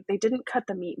they didn't cut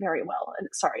the meat very well. And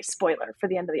sorry, spoiler for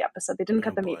the end of the episode, they didn't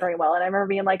cut the meat boy. very well. And I remember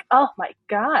being like, oh my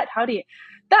god, how do you?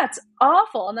 That's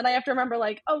awful. And then I have to remember,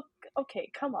 like, oh,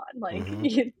 okay, come on, like,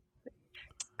 Mhm.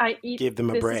 I eat. Give them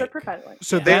a this break. is a professional.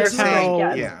 So Yeah. that's They're how saying-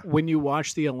 Yes. yeah. when you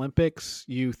watch the Olympics,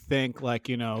 you think like,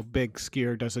 big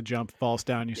skier does a jump, falls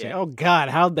down. You say, Yeah. "Oh God,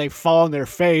 how'd they fall on their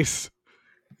face?"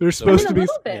 They're So- I mean, supposed a to be.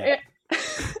 little bit. yeah.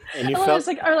 And you Well, felt it's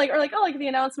like, or like, oh, like the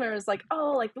announcement was like,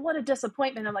 oh, like what a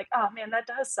disappointment. I'm like, oh man, that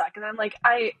does suck. And I'm like,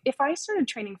 if I started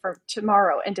training for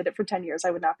tomorrow and did it for 10 years,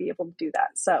 I would not be able to do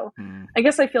that. So I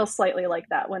guess I feel slightly like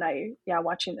that when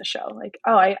watching the show. Like,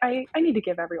 oh, I need to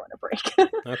give everyone a break.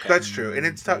 okay. That's true, and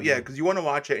it's tough. Yeah, because you want to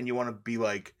watch it and you want to be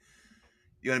like,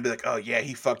 oh yeah,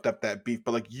 he fucked up that beef.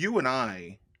 But like you and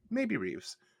I, maybe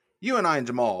Reeves, you and I and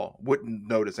Jamal wouldn't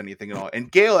notice anything at all.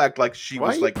 And Gail acted like she Why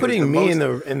was are you like it was putting the me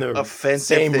most in the offensive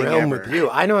same thing realm ever. with you?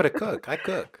 I know how to cook. I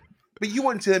cook. But you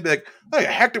wouldn't see them be like, oh, I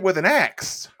hacked it with an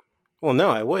axe. Well,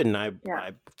 no, I wouldn't. Yeah.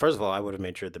 I first of all, I would have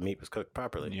made sure the meat was cooked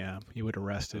properly Yeah, you would have in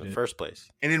arrested the it. first place.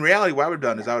 And in reality, what I would have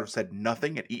done is I would have said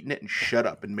nothing and eaten it and shut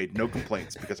up and made no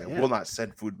complaints because I Yeah. will not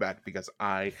send food back because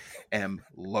I am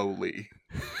lowly.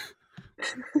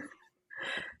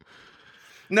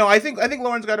 No, I think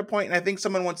Lauren's got a point, and I think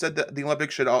someone once said that the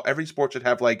Olympics every sport should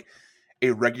have like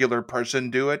a regular person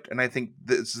do it, and I think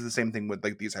this is the same thing with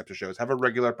like these types of shows. Have a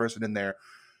regular person in there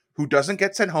who doesn't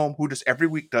get sent home, who just every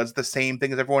week does the same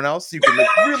thing as everyone else. You can like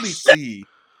really see.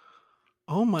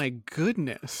 Oh my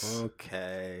goodness!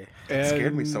 Okay. It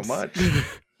scared me so And- much.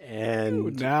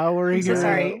 And Now we're I'm so here.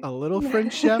 sorry. A little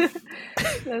French chef.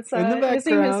 That's, In the his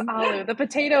name is background. Alu. The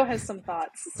potato has some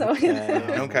thoughts. So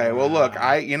Okay. Okay, well, look,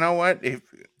 you know what? If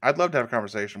I'd love to have a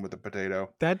conversation with the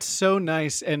potato. That's so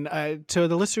nice. And to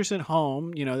the listeners at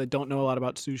home, that don't know a lot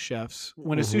about sous chefs,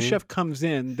 when a sous Mhm. chef comes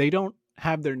in, they don't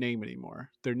have their name anymore.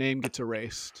 Their name gets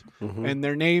erased, Mhm. and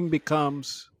their name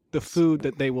becomes the food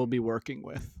that they will be working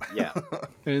with. yeah,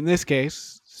 And in this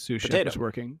case, sous chef Potato. is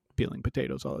working peeling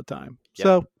potatoes all the time. Yep.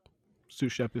 So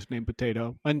sous chef is named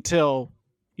Potato until,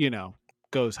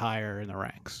 goes higher in the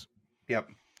ranks. Yep.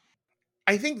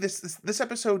 I think this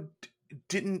episode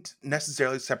didn't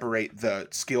necessarily separate the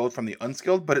skilled from the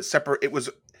unskilled, but it was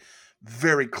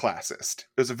very classist.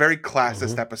 It was a very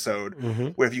classist episode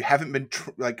Mhm. where if you haven't been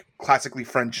like classically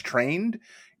French trained,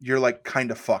 you're like kind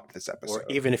of fucked this episode. Or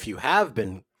even if you have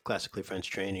been classically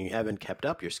French trained and you haven't kept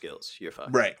up your skills, you're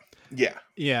fucked. Right. Yeah.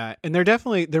 Yeah, and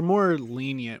they're more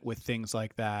lenient with things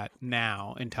like that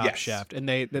now in Top Yes. Chef, and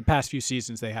the past few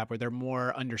seasons they have where they're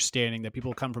more understanding that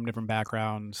people come from different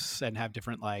backgrounds and have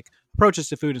different like approaches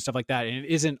to food and stuff like that, and it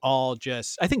isn't all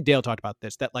just. I think Dale talked about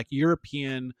this, that like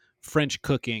European French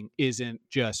cooking isn't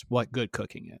just what good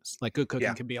cooking is. Like good cooking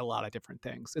Yeah. can be a lot of different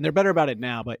things, and they're better about it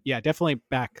now. But yeah, definitely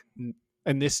back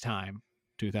in this time,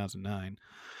 2009,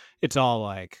 it's all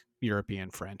like European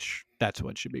French. That's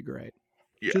what should be great.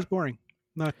 Yeah. Just boring,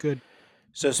 not good.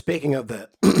 So speaking of the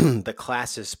the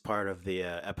classist part of the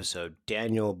episode,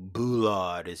 Daniel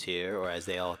Boulard is here, or as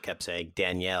they all kept saying,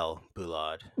 Danielle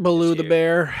Boulard. Baloo is the here.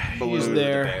 bear, Baloo he's the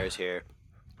there. The bear is here.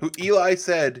 Who Eli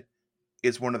said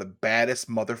is one of the baddest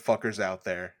motherfuckers out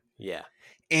there. Yeah.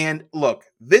 And look,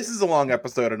 this is a long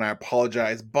episode and I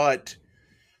apologize, but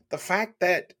the fact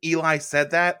that Eli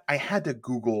said that, I had to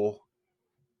Google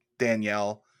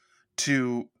Danielle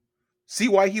to see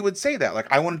why he would say that.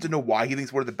 Like, I wanted to know why he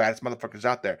thinks one of the baddest motherfuckers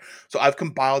out there. So I've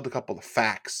compiled a couple of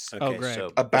facts Okay, great.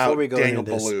 so about before we go Daniel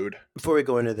into this, Boulud. before we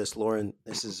go into this, Lauren,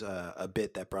 this is a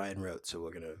bit that Brian wrote, so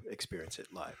we're gonna experience it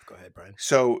live. Go ahead, Brian.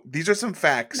 So these are some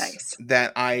facts Nice.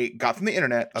 that I got from the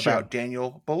internet about Sure.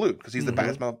 Daniel Boulud, because he's the Mhm.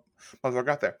 baddest motherfucker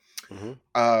out there.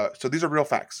 Mhm. So these are real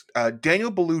facts.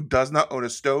 Daniel Boulud does not own a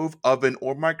stove, oven,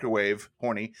 or microwave,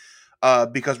 horny,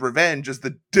 because revenge is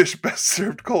the dish best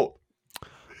served cold.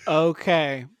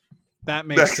 Okay. That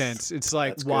makes Next. sense. It's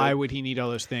like, That's why good. would he need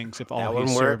all those things if all That one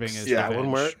he's serving works. is Yeah. That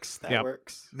one revenge? works. That Yep.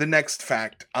 works. The next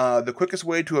fact: the quickest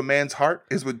way to a man's heart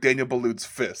is with Daniel Boulud's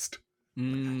fist.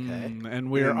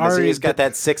 And we're And So already he's got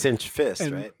that 6-inch fist,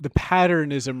 and right? the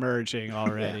pattern is emerging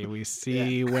already. We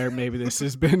see where maybe this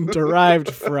has been derived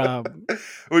from.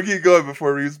 We keep going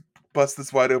before we bust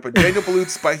this wide open. Daniel Boulud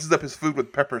spices up his food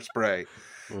with pepper spray.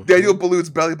 Mhm. Daniel Boulud's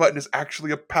belly button is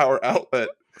actually a power outlet.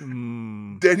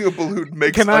 Mm. Daniel Boulud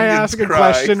makes Can I onions ask a cry.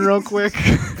 question real quick?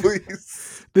 Please.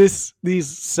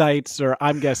 These sites, or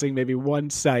I'm guessing maybe one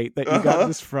site that you got Uh-huh.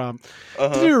 this from, did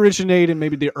Uh-huh. it originate in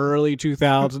maybe the early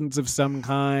 2000s of some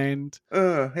kind?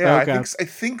 Yeah, Okay. I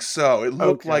think so. It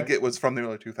looked Okay. like it was from the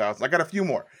early 2000s. I got a few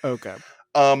more. Okay.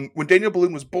 When Daniel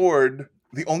Boulud was born,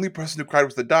 the only person who cried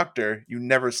was the doctor. You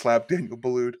never slapped Daniel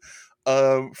Boulud.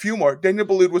 Few more. Daniel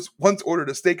Boulud was once ordered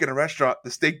a steak in a restaurant.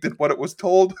 The steak did what it was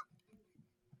told.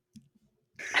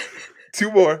 Two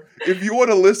more. If you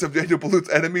want a list of Daniel Boulud's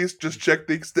enemies, just check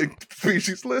the extinct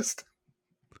species list.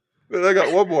 And I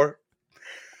got one more.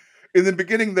 In the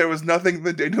beginning, there was nothing.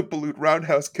 The Daniel Boulud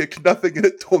roundhouse kicked nothing, and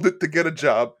it told it to get a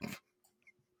job.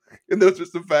 And those are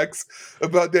some facts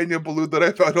about Daniel Boulud that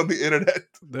I found on the internet.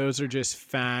 Those are just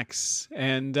facts.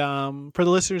 And for the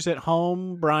listeners at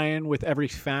home, Brian, with every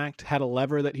fact, had a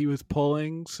lever that he was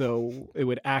pulling, so it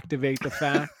would activate the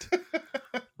fact.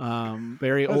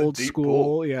 Very That was a old deep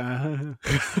school. Yeah.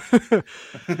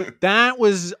 That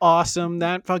was awesome.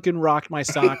 That fucking rocked my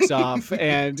socks off.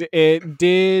 And it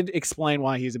did explain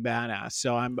why he's a badass.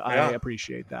 So I Yeah.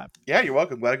 appreciate that. Yeah, you're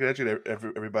welcome. Glad I could answer to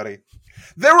everybody.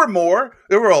 There were more.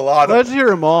 There were a lot of Let's them. hear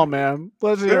them all, man.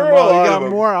 Let's hear There them are a all. You lot got of 'em.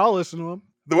 more? I'll listen to them.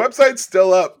 The website's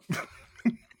still up.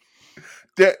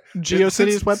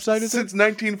 GeoCities website, is it? Since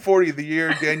 1940, the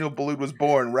year Daniel Boulud was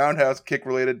born, roundhouse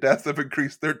kick-related deaths have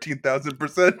increased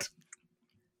 13,000%.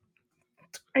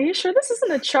 Are you sure this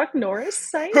isn't a Chuck Norris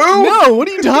site? Who? No, what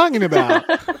are you talking about?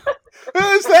 Who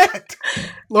is that?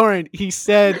 Lauren, he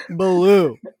said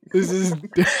Baloo. This is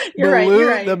You're right. Baloo You're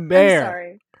right. the bear. I'm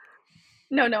sorry.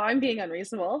 No, I'm being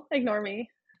unreasonable. Ignore me.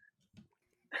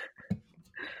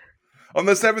 On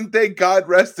the seventh day, God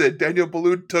rested. Daniel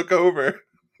Boulud took over.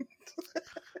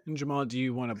 And Jamal, do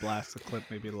you want to blast the clip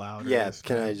maybe louder? Yeah,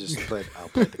 can I just I'll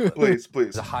play the clip. Please.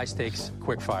 It's a high-stakes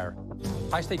quickfire.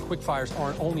 High-stakes quickfires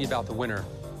aren't only about the winner.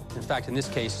 In fact, in this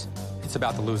case, it's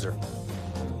about the loser.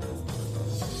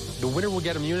 The winner will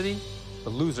get immunity. The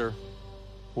loser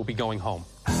will be going home.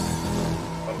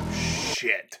 Oh,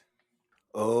 shit.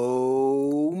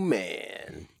 Oh,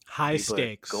 man. High People are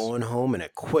stakes. Going home in a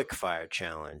quick fire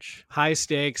challenge. High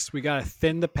stakes. We got to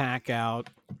thin the pack out.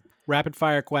 Rapid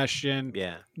fire question.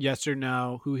 Yeah. Yes or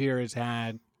no. Who here has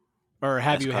had, or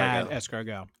have you had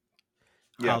escargot?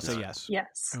 Yeah, I'll say yes.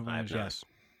 Yes. Everyone I've says not. yes.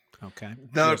 Okay. You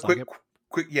No, guys like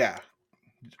quick, it? yeah.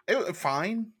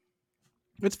 Fine.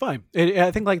 It's fine. I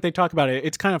think like they talk about it.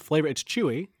 It's kind of flavor. It's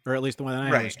chewy, or at least the one that I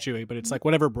had was Right. chewy. But it's like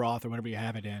whatever broth or whatever you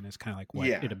have it in is kind of like what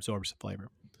Yeah. it absorbs the flavor.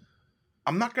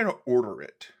 I'm not going to order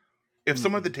it. If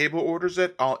someone at the table orders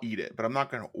it, I'll eat it, but I'm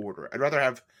not going to order it. I'd rather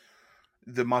have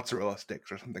the mozzarella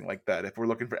sticks or something like that if we're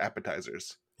looking for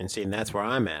appetizers. And see, and that's where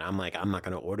I'm at. I'm like, I'm not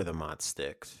going to order the mozz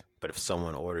sticks, but if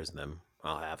someone orders them,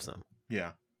 I'll have some.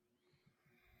 Yeah.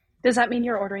 Does that mean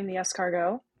you're ordering the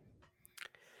escargot?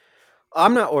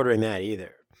 I'm not ordering that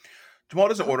either. Jamal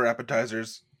doesn't order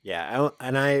appetizers. Yeah,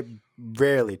 and I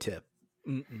rarely tip.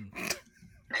 Mm-mm.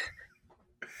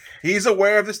 He's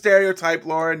aware of the stereotype,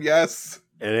 Lauren, yes.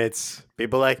 And it's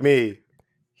people like me.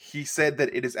 He said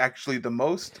that it is actually the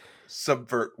most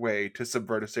subvert way to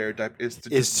subvert a stereotype is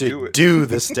to Is just to do it. do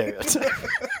the stereotype.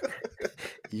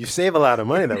 You save a lot of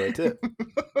money that way too.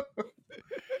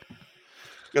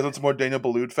 You guys want some more Daniel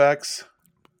Boulud facts?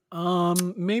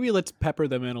 Maybe let's pepper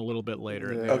them in a little bit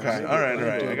later. Yeah. Okay, all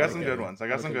right. I got some good ones.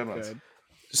 Good.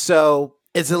 So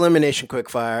it's elimination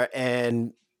quickfire,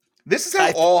 and This is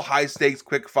how all high stakes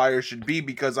quick fire should be,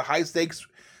 because a high stakes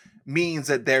means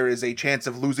that there is a chance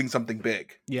of losing something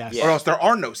big, Yes. Yeah. or else there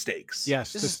are no stakes.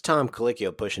 Yes. this is Tom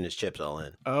Colicchio pushing his chips all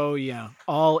in. Oh yeah,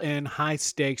 all in high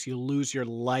stakes. You lose your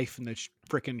life in the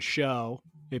freaking show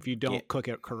if you don't cook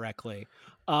it correctly.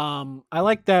 I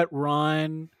like that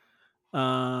Ron.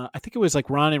 I think it was like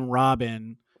Ron and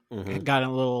Robin Mhm. got a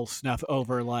little snuff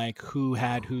over like who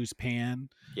had whose pan,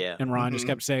 Yeah. and Ron just Mhm.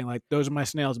 kept saying like, "Those are my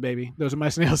snails, baby. Those are my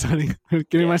snails, honey.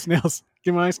 Give me my snails.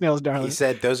 Give me my snails, darling." He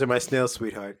said, "Those are my snails,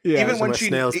 sweetheart." Yeah. Even Those are when my she,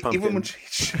 snails, even pumpkin. when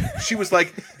she was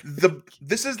like,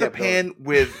 this is the Kept pan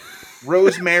with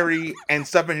rosemary and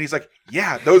stuff, and he's like,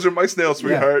 yeah, those are my snails, Yeah,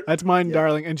 sweetheart. that's mine, Yeah.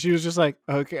 darling. And she was just like,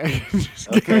 "Okay, just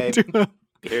give Okay. it to him."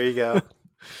 Here you go.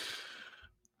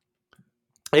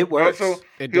 It works. Also,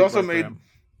 It he did also work for made him.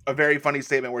 a very funny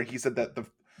statement where he said that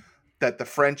the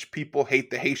French people hate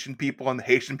the Haitian people and the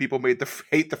Haitian people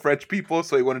hate the French people,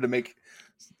 so he wanted to make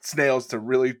snails to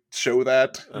really show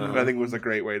that. And I think it was a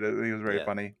great way to. I think it was very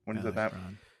funny when he said that.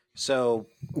 So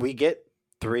we get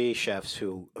 3 chefs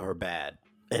who are bad,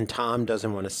 and Tom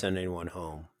doesn't want to send anyone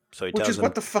home. So he Which tells is them,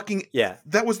 what the fucking yeah.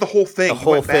 That was the whole thing. The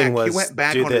whole thing was he went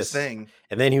back do on this. his thing,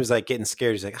 And then he was like getting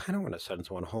scared. He's like, I don't want to send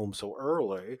someone home so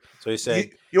early. So he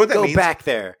said, you know what that go means? back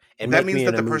there. And That make means me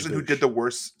that an the person who amuse-bouche. did the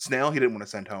worst snail, he didn't want to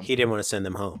send home. He didn't want to send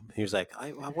them home. He was like,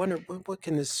 I wonder what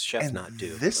can this chef And not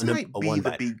do? This A might be the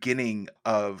one-biter. beginning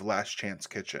of Last Chance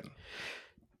Kitchen.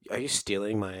 Are you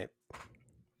stealing my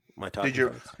talking Did you?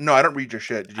 points? No, I don't read your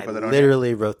shit. Did you I put that on? Here?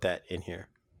 literally wrote that in here.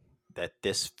 That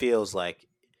this feels like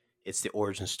it's the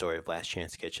origin story of Last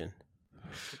Chance Kitchen.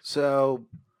 So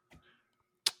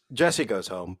Jesse goes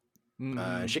home.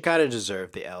 She kind of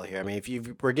deserved the L here. I mean, if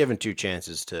you were given 2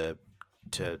 chances to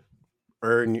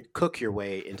cook your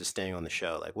way into staying on the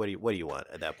show, like what do you want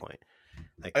at that point?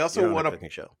 Like, I also you're on a want to cooking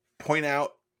show. point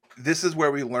out this is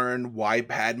where we learn why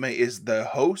Padme is the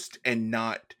host and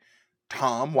not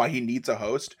Tom. Why he needs a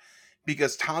host,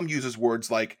 because Tom uses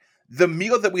words like the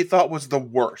meal that we thought was the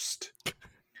worst,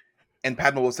 and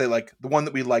Padme will say like the one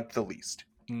that we liked the least.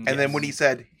 And then when he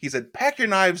said pack your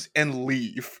knives and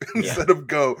leave instead of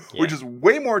go, which is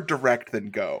way more direct than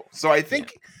go. So I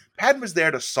think Padme's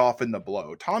there to soften the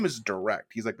blow. Tom is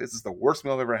direct. He's like, this is the worst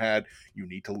meal I've ever had. You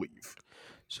need to leave.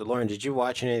 So Lauren, did you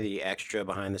watch any of the extra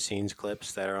behind the scenes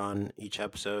clips that are on each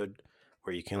episode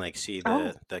where you can like see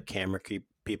the camera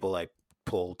people like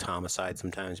pull Tom aside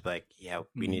sometimes, be like, yeah,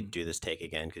 we need to do this take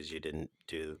again because you didn't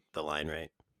do the line right?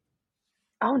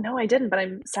 Oh, no, I didn't, but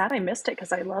I'm sad I missed it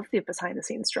because I love the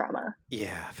behind-the-scenes drama.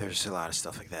 Yeah, there's a lot of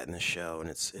stuff like that in the show, and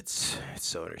it's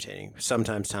so entertaining.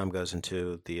 Sometimes Tom goes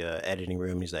into the editing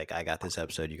room. He's like, I got this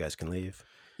episode. You guys can leave.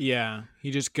 Yeah, he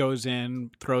just goes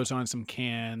in, throws on some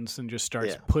cans, and just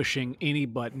starts pushing any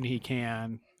button he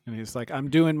can. And he's like, I'm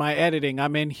doing my editing.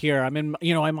 I'm in here. I'm in,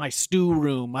 in my stew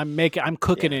room. I'm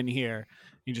cooking in here.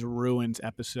 He just ruins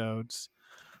episodes.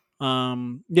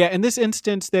 In this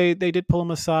instance, they did pull him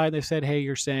aside. They said, hey,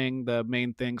 you're saying the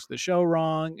main things of the show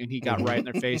wrong. And he got right in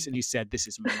their face and he said, this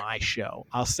is my show.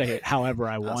 I'll say it however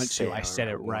I want to. I said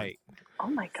it right.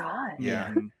 Oh my God.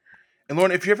 Yeah. And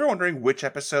Lauren, if you're ever wondering which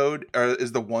episode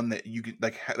is the one that you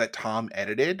like that Tom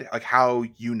edited, like how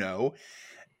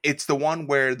it's the one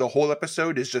where the whole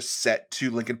episode is just set to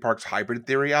Linkin Park's Hybrid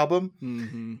Theory album.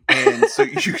 Mm-hmm. And so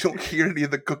you don't hear any of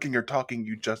the cooking or talking,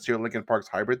 you just hear Linkin Park's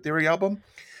Hybrid Theory album.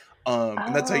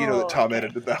 And that's how you know that Tom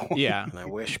edited that one. Yeah. And I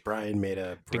wish Brian made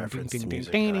a reference to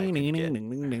music.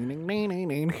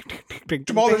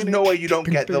 Jamal, there's no way you don't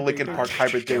get the Linkin Park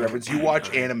Hybrid Theory reference. You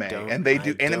watch anime, and they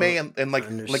do anime and like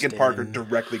Linkin Park are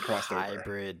directly crossed over.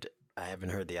 Hybrid. I haven't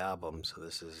heard the album, so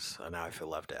this is now I feel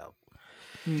left out.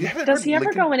 Does he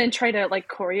ever go in and try to like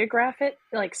choreograph it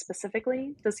like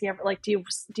specifically? Does he ever like do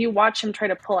you watch him try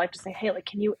to pull out to say, hey, like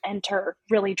can you enter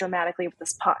really dramatically with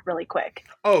this pot really quick?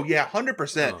 Oh yeah,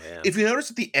 100%. If you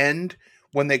notice at the end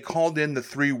when they called in the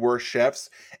 3 worst chefs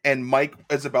and Mike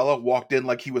Isabella walked in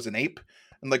like he was an ape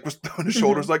and like was on his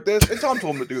shoulders like this, and Tom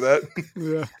told him to do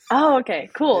that. Oh,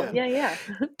 okay, cool. Yeah.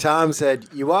 Tom said,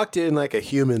 "You walked in like a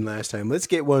human last time. Let's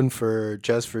get one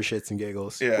just for shits and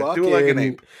giggles. Yeah, walk do it like in, an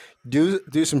ape.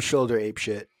 Do some shoulder ape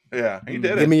shit. Yeah, he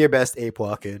did it. Give me your best ape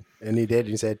walk in." And he did. And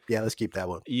he said, "Yeah, let's keep that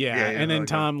one." Yeah, and then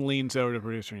Tom leans over to the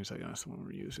producer and he's like, "That's the one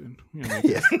we're using."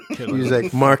 He's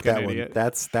like, "Mark that one. Idiot.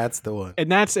 That's the one."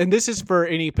 And this is for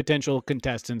any potential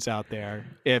contestants out there.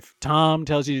 If Tom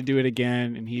tells you to do it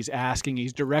again and he's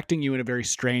directing you in a very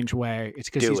strange way, it's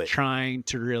because he's trying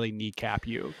to really kneecap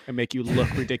you and make you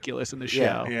look ridiculous in the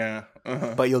show. Yeah.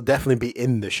 But you'll definitely be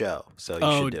in the show, so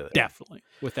you should do it. Definitely,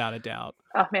 without a doubt.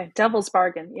 Oh man, devil's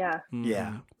bargain. Yeah.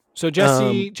 Yeah. So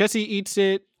Jesse eats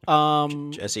it.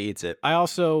 Jesse eats it.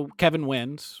 Kevin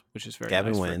wins, which is very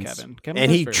Kevin nice wins. for Kevin. And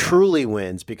he truly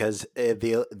wins because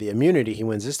the immunity he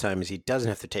wins this time is he doesn't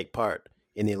have to take part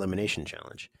in the elimination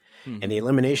challenge. Mm-hmm. And the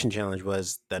elimination challenge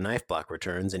was the knife block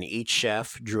returns, and each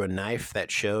chef drew a knife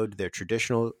that showed their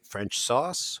traditional French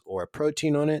sauce or a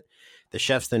protein on it. The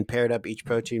chefs then paired up each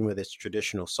protein with its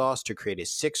traditional sauce to create a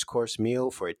 6-course meal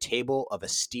for a table of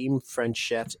esteemed French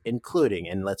chefs, including,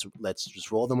 and let's just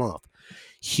roll them off,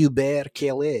 Hubert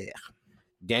Keller,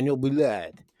 Daniel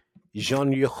Boulard,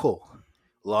 Jean Yoho,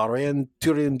 Laurent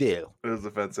Tourindale. It was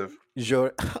offensive.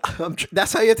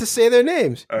 That's how you have to say their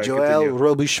names. Right, Joël continue.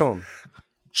 Robuchon.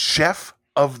 Chef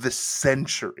of the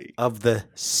century.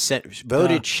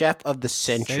 Voted chef of the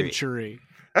century.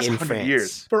 That's in 100 France.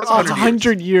 years. For That's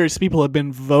 100 years, people have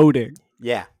been voting.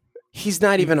 Yeah. He's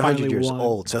not even 100 finally years won.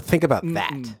 old, so think about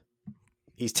that.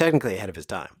 he's technically ahead of his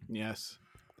time. Yes.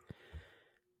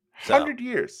 So, 100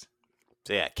 years.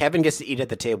 so yeah, Kevin gets to eat at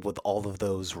the table with all of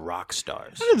those rock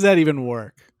stars. How does that even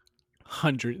work?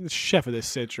 100, the chef of this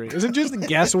century. Is it just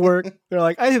guesswork? They're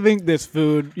like, I think this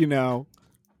food,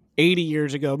 80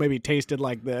 years ago maybe tasted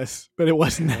like this, but it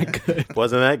wasn't that good.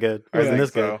 Wasn't that good? I Wasn't think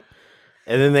this so. good?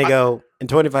 And then they go, in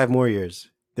 25 more years,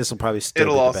 this will probably still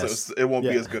It'll be the also, best. it won't be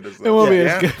Yeah. as good as It won't be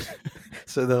yeah. as good.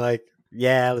 So they're like,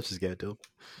 yeah, let's just give it to him.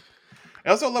 I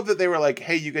also love that they were like,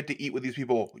 hey, you get to eat with these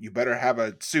people. You better have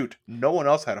a suit. No one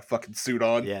else had a fucking suit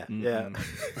on. Yeah, Mm-mm. yeah.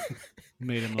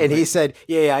 Made him look And he like said,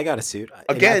 yeah, I got a suit. And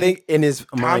I Again, think in his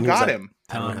Tom mind, he was got like, him.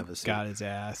 I don't Tom have a suit. got his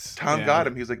ass. Tom Yeah. got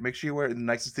him. He was like, make sure you wear the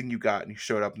nicest thing you got. And he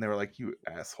showed up and they were like, you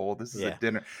asshole. This is Yeah. a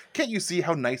dinner. Can't you see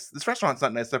how nice this restaurant's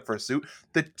not nice enough for a suit?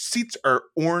 The seats are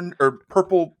orange or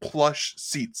purple plush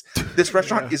seats. This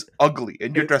restaurant Yeah. is ugly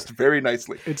and you're dressed very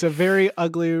nicely. It's a very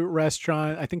ugly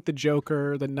restaurant. I think the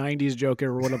 90s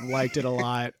Joker, would have liked it a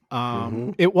lot.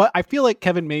 Mhm. I feel like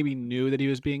Kevin maybe knew that he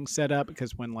was being set up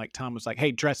because when like Tom was like,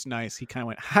 "Hey, dress nice," he kind of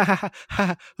went, "Ha ha ha,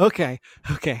 ha okay,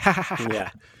 ha ha ha." Yeah.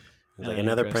 It was like he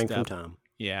another dressed prank from up. Tom.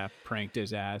 Yeah, pranked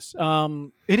his ass.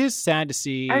 It is sad to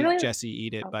see I really- Jesse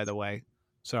eat it. Oh. By the way,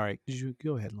 sorry. Did you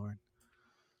go ahead, Lauren?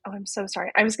 Oh, I'm so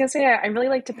sorry. I was gonna say I really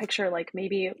like to picture like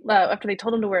maybe after they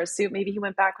told him to wear a suit, maybe he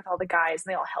went back with all the guys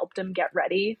and they all helped him get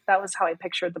ready. That was how I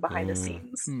pictured the behind the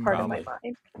scenes part of my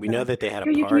mind. We know that they had a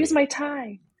Here, party. you can use my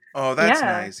tie. Oh, that's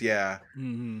Yeah. nice. Yeah.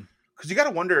 Mm-hmm. Because you got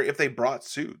to wonder if they brought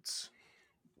suits.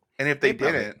 And if they They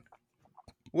probably- didn't,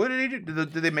 what did he do?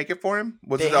 Did they make it for him?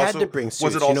 Was They it had also to bring Was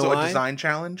suits. it You know also a why? design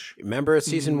challenge? Remember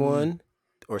season Mm. 1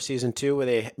 or season 2 where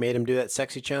they made him do that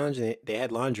sexy challenge and they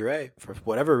had lingerie for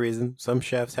whatever reason. Some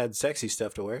chefs had sexy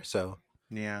stuff to wear, so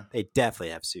Yeah. they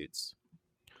definitely have suits.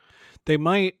 They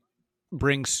might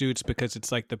bring suits because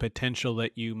it's like the potential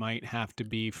that you might have to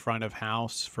be front of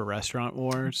house for Restaurant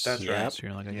Wars. That's right. So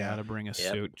you're like, I Yeah. gotta bring a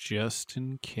suit just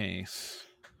in case.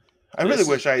 I really This-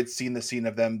 wish I had seen the scene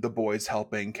of the boys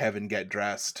helping Kevin get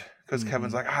dressed. Because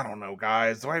Kevin's Mhm. like, I don't know,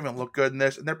 guys. Do I even look good in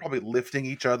this? And they're probably lifting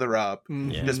each other up.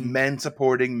 Yeah. Just men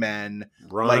supporting men.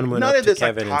 Ron like went none up of to this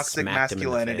Kevin like and toxic smacked him in the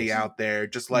masculinity face. out there.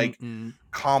 Just like Mm-mm.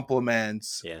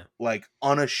 compliments, Yeah. like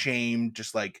unashamed,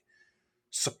 just like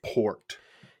support.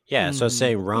 Yeah, so Mhm.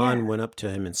 saying Ron Yeah. went up to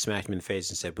him and smacked him in the face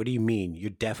and said, "What do you mean? You're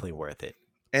definitely worth it."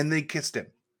 And they kissed him.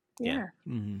 Yeah.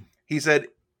 Yeah. Mhm. He said,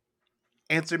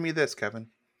 answer me this,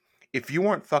 Kevin. If you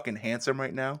weren't fucking handsome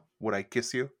right now, would I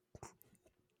kiss you?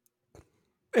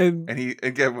 And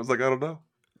And Kevin was like, I don't know.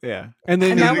 yeah, and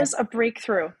then And Is that it- was a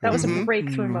breakthrough. That was Mhm. a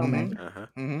breakthrough Mhm. moment. Uh-huh.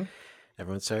 Mm-hmm.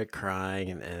 Everyone started crying,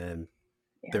 and then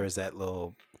Yeah. there was that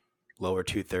little lower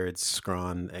 2/3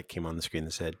 scrawn that came on the screen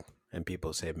that said, "And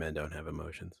people say men don't have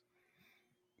emotions."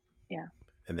 Yeah.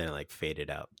 And then it like faded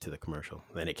out to the commercial.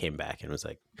 Then it came back and was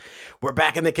like, "We're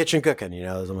back in the kitchen cooking." You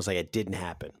know, it was almost like it didn't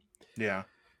happen. Yeah.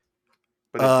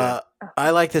 But it did.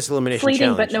 I like this elimination Fleeting,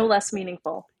 challenge. but no less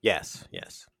meaningful. Yes,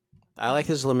 yes. I like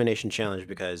this elimination challenge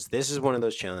because this is one of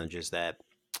those challenges that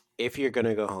if you're going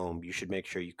to go home, you should make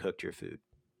sure you cooked your food.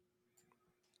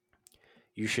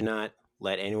 You should not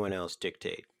let anyone else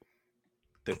dictate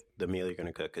the meal you're going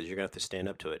to cook because you're going to have to stand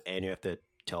up to it. And you have to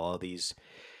tell all these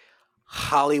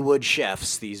Hollywood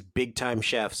chefs, these big time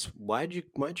chefs, why'd you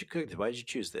cook this? Why'd you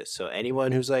choose this? So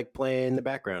anyone who's like playing in the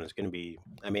background is going to be,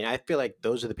 I mean, I feel like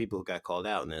those are the people who got called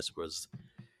out in this was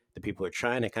the people who are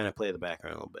trying to kind of play the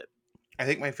background a little bit. I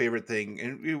think my favorite thing,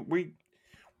 and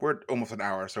we're at almost an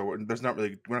hour, so we're not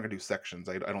gonna do sections.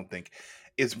 I don't think,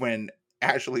 is when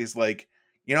Ashley's like,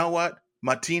 you know what,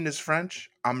 Mateen is French.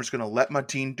 I'm just gonna let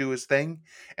Mateen do his thing,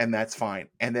 and that's fine.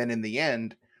 And then in the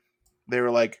end, they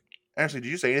were like, Ashley, did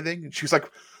you say anything? And she was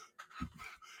like,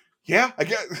 yeah, I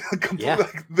get completely Yeah.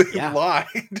 like, they Yeah.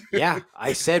 lied. Yeah,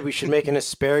 I said we should make an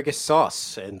asparagus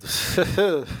sauce, and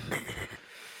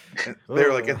And they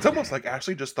were like, it's almost like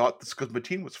Ashley just thought this because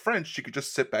Mateen was French, she could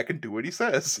just sit back and do what he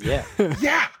says. yeah,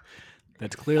 Yeah,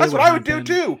 that's clearly that's what I would do happened.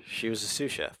 too. she was a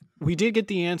sous chef. We did get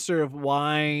the answer of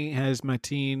why has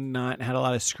Mateen not had a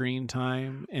lot of screen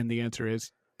time, and the answer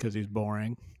is because he's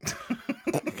boring.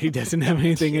 He doesn't have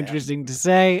anything Yeah. interesting to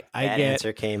say. I That get.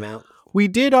 answer came out. We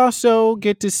did also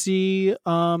get to see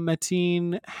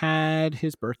Mateen had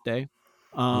his birthday.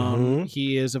 Mhm.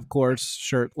 He is, of course,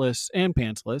 shirtless and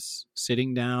pantsless,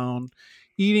 sitting down,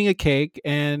 eating a cake.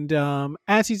 And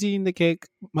as he's eating the cake,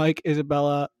 Mike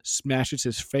Isabella smashes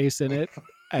his face in it,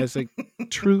 as a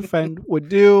true friend would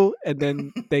do. And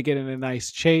then they get in a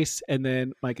nice chase. And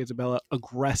then Mike Isabella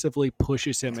aggressively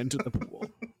pushes him into the pool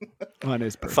on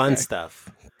his birthday. Fun stuff,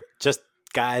 just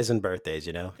guys and birthdays,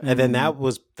 you know. And then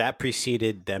that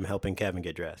preceded them helping Kevin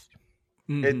get dressed.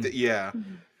 Mhm. Yeah.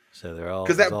 So they're all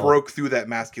because that it's all- broke through that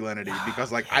masculinity.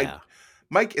 Because like Yeah.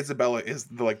 Mike Isabella is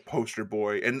the like poster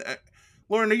boy. And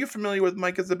Lauren, are you familiar with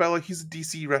Mike Isabella? He's a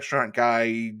DC restaurant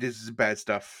guy. This is bad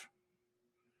stuff.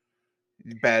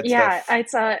 Bad Yeah, stuff.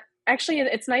 it's actually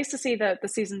it's nice to see the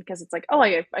season because it's like, oh,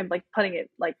 I'm like putting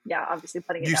it like, yeah, obviously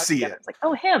putting it You out see together. it. It's like,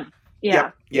 oh, him. Yeah.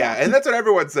 Yep. Yeah, and that's what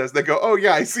everyone says. They go, "Oh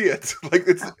yeah, I see it." Like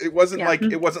it wasn't Yeah. like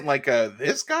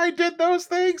this guy did those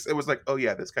things. It was like, "Oh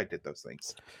yeah, this guy did those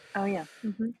things." Oh yeah.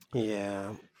 Mm-hmm.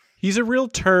 Yeah. He's a real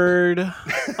turd.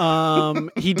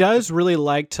 He does really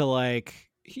like to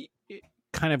he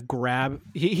kind of grab.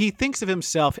 He thinks of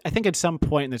himself. I think at some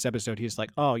point in this episode, he's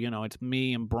like, "Oh, it's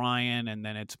me and Brian, and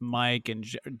then it's Mike and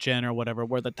Jen or whatever.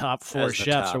 We're the top 4 As the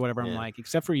chefs top, or whatever." yeah. I'm like,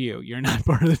 except for you, you're not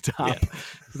part of the top.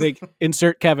 Like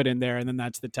insert Kevin in there, and then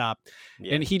that's the top.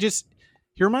 Yeah. And he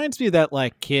reminds me of that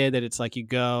like kid that it's like you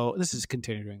go. This is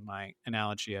continuing my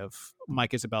analogy of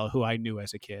Mike Isabella, who I knew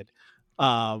as a kid.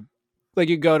 Like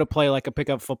you go to play like a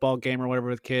pickup football game or whatever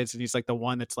with kids, and he's like the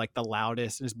one that's like the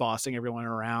loudest and is bossing everyone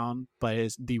around, but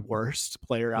is the worst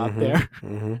player out there.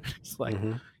 Mm-hmm. It's like,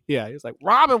 yeah, he's like,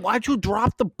 Robin, why'd you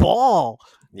drop the ball?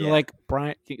 Yeah. You're like,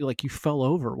 Brian, like you fell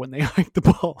over when they hiked the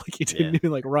ball. Like you didn't Yeah.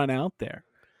 even like run out there.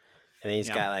 And he's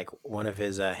Yeah. got like one of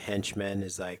his henchmen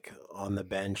is like on the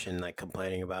bench and like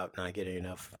complaining about not getting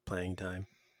enough playing time,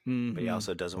 but he Mhm.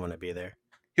 also doesn't want to be there.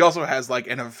 He also has like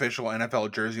an official NFL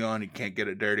jersey on. He can't get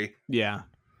it dirty. Yeah.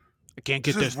 I can't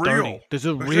get This this is real. dirty. This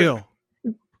is This is- real.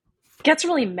 Gets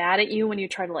really mad at you when you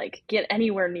try to like get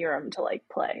anywhere near him to like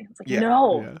play. It's like, Yeah.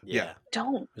 no, Yeah.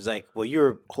 don't. It's like, well,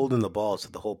 you're holding the ball, so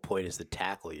the whole point is to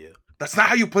tackle you. That's not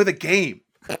how you play the game.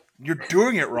 You're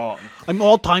doing it wrong. I'm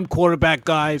all-time quarterback,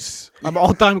 guys. I'm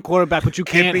all-time quarterback, but you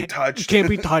Can't can't be touched. You can't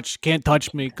be touched. Can't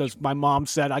touch me because my mom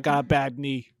said I got a bad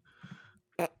knee.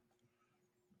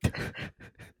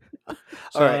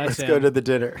 All right, that's let's go him. to the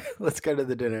dinner. Let's go to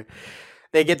the dinner.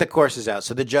 They get the courses out.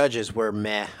 So the judges were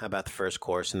meh about the first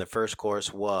course, and the first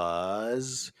course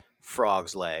was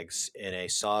frog's legs in a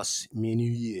sauce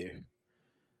menuier.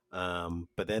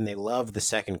 But then they loved the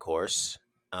second course.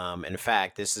 In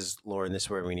fact, this is Lauren. This is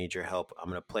where we need your help. I'm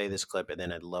going to play this clip, and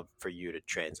then I'd love for you to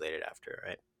translate it after.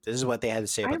 Right? This is what they had to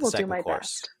say I about the will do second my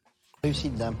course. best. La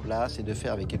réussite d'un plat, c'est de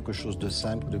faire avec quelque chose de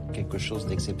simple, de quelque chose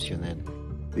d'exceptionnel.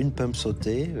 Une pomme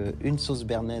sautée, une sauce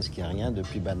béarnaise qui n'a rien de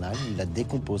plus banal, il l'a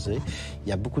décomposée. Il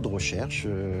y a beaucoup de recherches,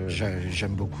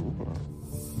 j'aime beaucoup.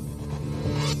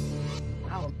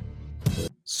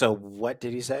 So what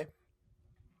did he say?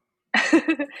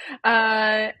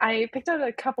 I picked out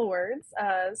a couple words.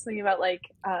 Something about like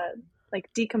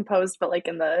decomposed, but like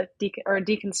in the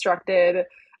deconstructed.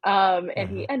 And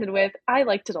he ended with, "I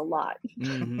liked it a lot."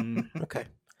 Mhm. Okay,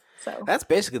 So that's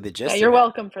basically the gist. yeah, of you're it.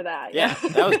 welcome for that. Yeah,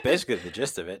 that was basically the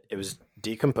gist of it. It was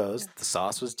decomposed. The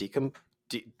sauce was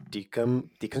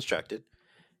deconstructed,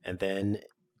 and then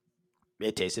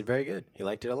it tasted very good. He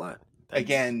liked it a lot. That's-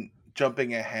 Again,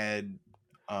 jumping ahead,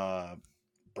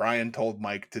 Brian told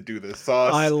Mike to do the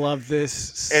sauce. I love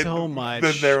this And so much.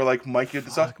 Then they were like, "Mike, you did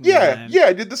the sauce." Fuck, Yeah, man. yeah,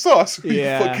 I did the sauce.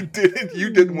 Yeah. You fucking didn't. You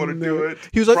didn't want to do No. it.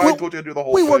 He was like, Brian "Well, told you to do the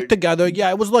whole we thing. worked together. Yeah,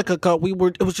 it was like it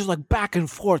was just like back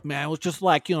and forth, man. It was just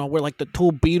like, we're like the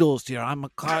two Beatles here. I'm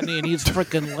McCartney and he's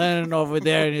freaking Lennon over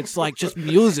there, and it's like just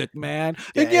music, man.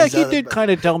 And Yeah, yeah, he's he on did the-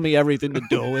 kind of tell me everything to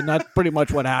do, and that's pretty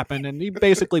much what happened. And he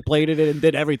basically played it and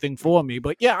did everything for me.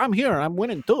 But yeah, I'm here. I'm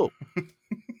winning too.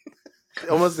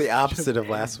 almost the opposite of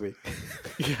last week.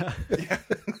 Yeah. Yeah.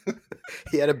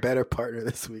 He had a better partner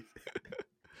this week.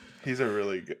 He's a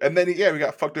really good. And then we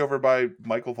got fucked over by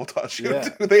Michael Voltaggio. Yeah.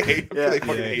 Too. They hate him. Yeah. They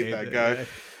fucking Yeah, I hate hate that that guy. guy.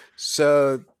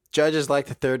 So judges like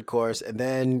the third course, and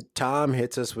then Tom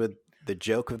hits us with the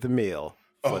joke of the meal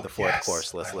for the fourth yes.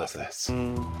 course. Let's I love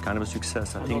listen. this. Kind of a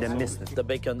success. I think they missed it. The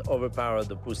bacon overpowered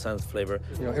the Poussin's flavor.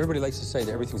 You know, everybody likes to say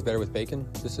that everything's better with bacon.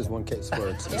 This is one case where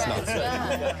it's not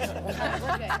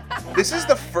so. This is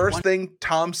the first thing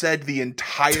Tom said the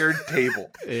entire table.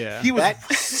 Yeah. He was That-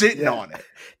 sitting yeah. on it.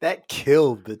 That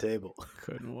killed the table.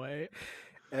 Couldn't wait.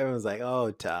 Everyone's like, "Oh,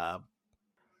 Tom."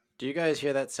 Do you guys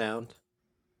hear that sound?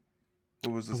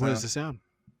 What was the What is sound? the sound?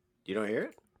 You don't hear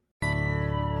it?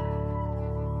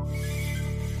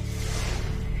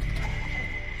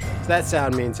 So that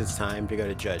sound means it's time to go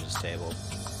to judges' table.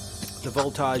 The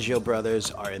Voltaggio brothers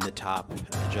are in the top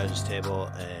at the judges' table,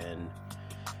 and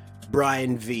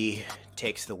Brian V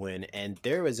takes the win. And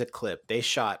there was a clip they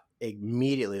shot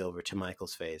immediately over to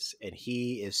Michael's face, and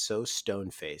he is so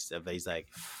stone-faced that he's like,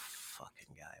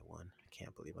 "Fucking guy won. I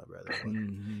can't believe my brother won."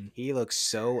 Mhm. He looks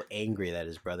so angry that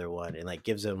his brother won, and like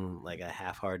gives him like a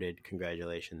half-hearted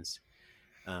congratulations,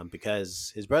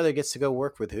 because his brother gets to go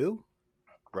work with who?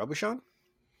 Robuchon?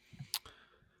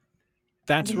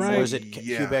 That's Or right. Or is it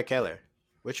Yeah. Hubert Keller?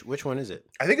 Which one is it?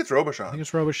 I think it's I Robichon. think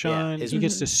it's Robichon. Yeah, He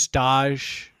gets a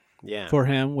stage Yeah. for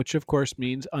him, which of course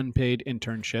means unpaid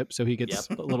internship. So he gets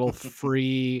a little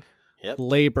free Yep.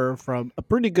 labor from a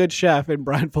pretty good chef in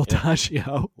Brian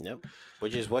Voltaggio. Yep.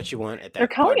 Which is what you want at that. They're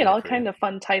calling part it of all your career. kind of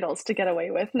fun titles to get away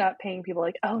with, not paying people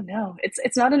like, oh no,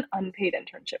 it's not an unpaid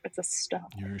internship, it's a stage.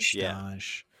 Your Yeah.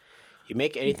 stage. You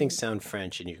make anything sound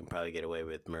French, and you can probably get away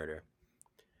with murder.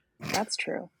 That's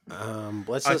true.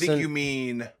 Let's I listen. think you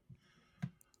mean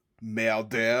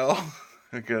Merdel.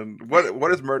 Again,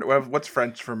 what is murder? What's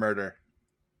French for murder?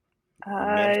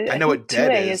 I know what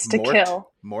dead 2A is. is to Mort?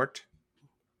 kill. Mort.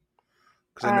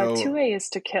 Because I know 2A is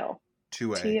to kill.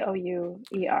 2A.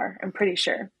 Touer. I'm pretty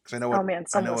sure. Because I know what. Oh man,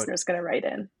 some I know what listeners gonna write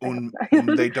in.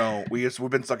 they don't. We've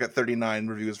been stuck at 39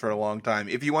 reviews for a long time.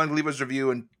 If you want to leave us a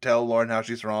review and tell Lauren how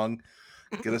she's wrong,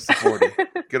 get us the 40.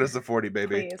 Get us the 40,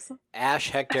 baby. Please. Ash,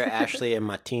 Hector, Ashley, and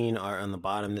Martine are on the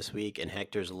bottom this week, and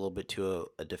Hector's a little bit too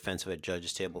a defensive at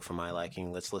judges' table for my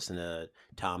liking. Let's listen to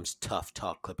Tom's tough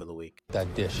talk clip of the week.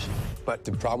 That dish. But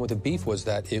the problem with the beef was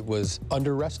that it was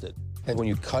under-rested. And when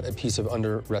you cut a piece of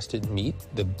under-rested meat,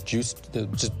 the juice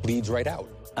just bleeds right out.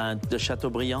 And the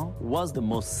Chateaubriand was the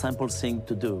most simple thing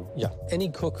to do. Yeah. Any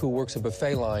cook who works a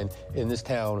buffet line in this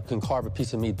town can carve a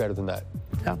piece of meat better than that.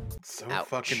 Yeah. So Ouch.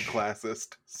 fucking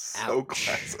classist. So Ouch.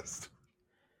 classist.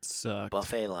 Sucked.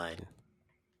 Buffet line.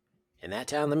 In that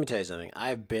town, let me tell you something.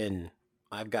 I've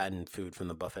gotten food from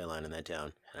the buffet line in that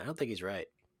town, and I don't think he's right.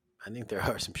 I think there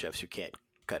are some chefs who can't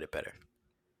cut it better.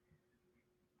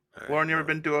 All right, Lauren, you ever well,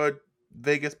 been to a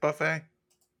Vegas buffet?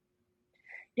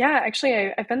 Yeah,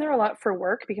 actually, I've been there a lot for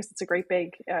work because it's a great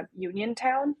big union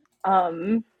town.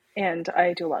 And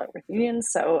I do a lot with unions.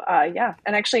 So, yeah.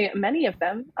 And actually, many of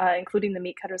them, including the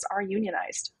meat cutters, are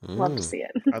unionized. Love to see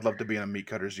it. I'd love to be in a meat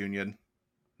cutters union.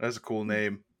 That's a cool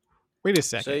name. Wait a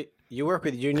second. So you work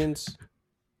with unions?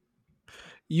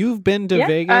 You've been to Yeah,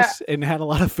 Vegas and had a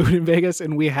lot of food in Vegas,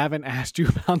 and we haven't asked you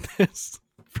about this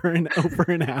for over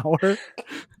an hour.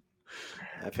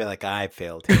 I feel like I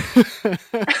failed.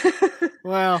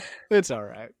 Well, it's all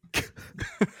right.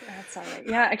 That's all right.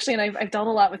 Yeah, actually, and I've dealt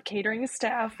a lot with catering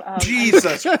staff.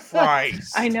 Jesus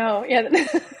Christ. I know. Yeah.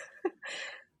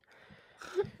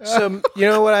 So, you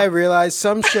know what I realized?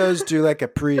 Some shows do like a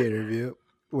pre-interview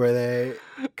where they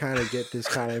kind of get this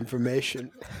kind of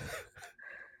information.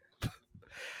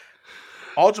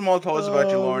 All Jamal told us about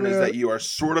you, Oh, Lauren, is man. that you are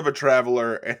sort of a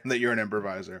traveler and that you're an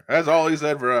improviser. That's all he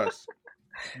said for us.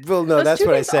 Well, no, Those that's two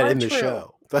what I things said are in the true.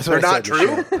 show. That's They're what I not said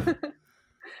in the true? show.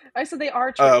 I said they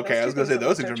are true. Oh, okay. I was Those going to say, two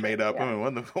those things are made up. yeah. I mean,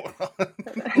 what the fuck?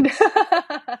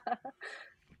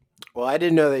 Well, I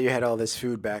didn't know that you had all this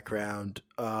food background.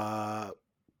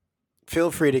 Feel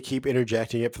free to keep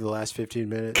interjecting it for the last 15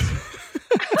 minutes.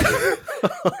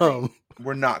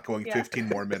 We're not going Yeah. 15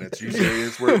 more minutes. Are you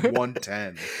serious? We're at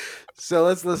 110. So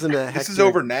let's listen to Hector. This is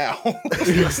over now.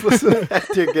 Let's listen to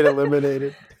Hector get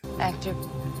eliminated. Hector,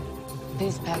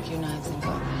 please pack your knives and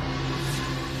go.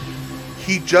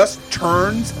 He just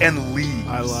turns and leaves.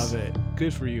 I love it.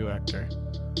 Good for you, Hector.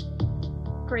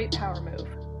 Great power move.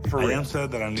 For I real. am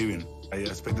sad that I'm leaving. I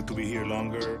expected to be here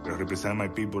longer, represent my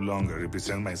people longer,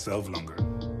 represent myself longer.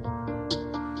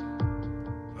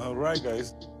 All right,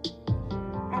 guys.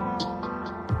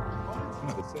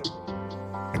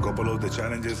 A couple of the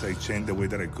challenges, I changed the way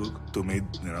that I cook to meet,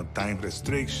 time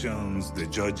restrictions, the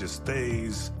judges'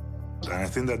 stays, and I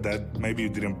think that maybe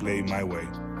didn't play my way.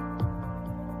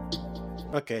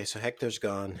 Okay, so Hector's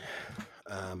gone.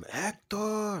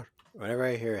 Hector! Whenever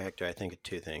I hear Hector, I think of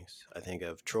two things. I think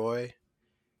of Troy,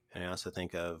 and I also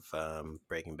think of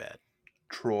Breaking Bad.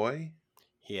 Troy?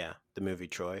 Yeah, the movie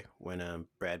Troy, when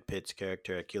Brad Pitt's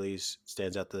character Achilles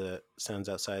stands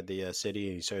outside the city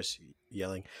and he starts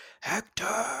yelling,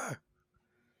 "Hector!"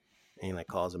 And he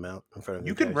calls him out in front of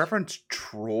You the can guys. reference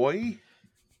Troy?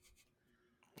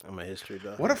 I'm a history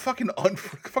buff. What a fucking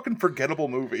fucking forgettable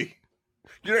movie.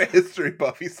 You're a history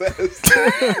buff, he says.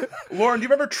 Lauren, do you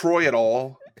remember Troy at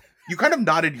all? You kind of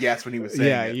nodded yes when he was saying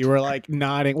Yeah, it. you were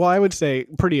nodding. Well, I would say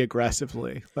pretty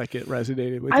aggressively, like it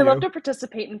resonated with I you. love to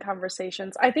participate in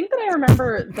conversations. I think that I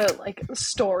remember the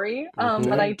story,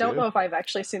 but I don't know if I've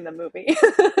actually seen the movie.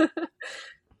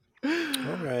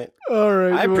 All right. All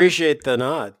right. I appreciate the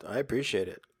nod. I appreciate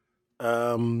it.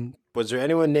 Was there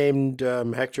anyone named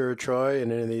Hector or Troy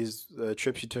in any of these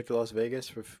trips you took to Las Vegas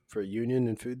for union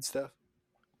and food stuff?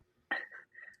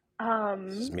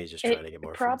 This is me just trying to get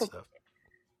more food stuff.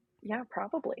 Yeah,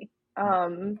 probably.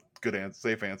 Good answer.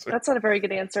 Safe answer. That's not a very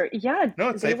good answer. Yeah, No,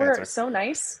 it's they safe were answer. so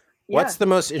nice. What's Yeah. the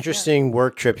most interesting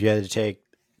work trip you had to take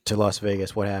to Las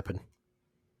Vegas? What happened?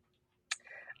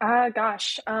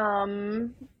 Gosh.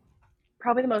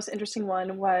 probably the most interesting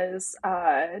one was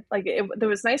it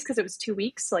was nice because it was 2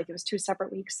 weeks, like it was 2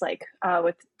 separate weeks,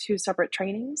 with 2 separate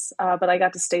trainings. But I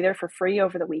got to stay there for free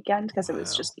over the weekend because it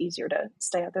was just easier to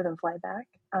stay out there than fly back.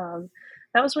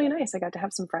 That was really nice. I got to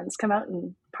have some friends come out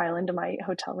and pile into my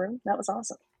hotel room. That was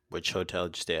awesome. Which hotel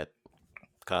did you stay at?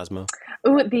 Cosmo?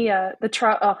 Ooh, the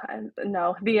Tropicana.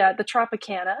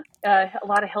 A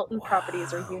lot of Hilton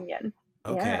properties are Union.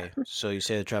 Okay, Yeah. so you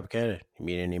say the Tropicana. You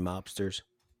meet any mobsters?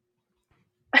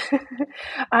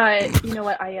 You know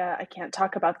what? I can't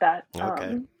talk about that.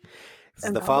 Okay.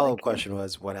 In The follow-up public. question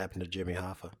was, what happened to Jimmy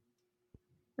Hoffa?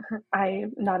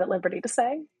 I'm not at liberty to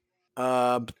say.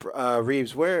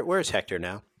 Reeves, where's Hector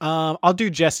now? I'll do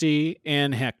Jesse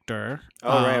and Hector.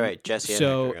 Oh, right. Jesse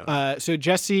and Hector. So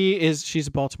Jesse she's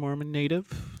a Baltimore native.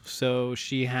 So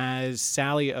she has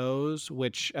Sally O's,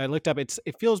 which I looked up. It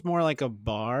feels more like a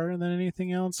bar than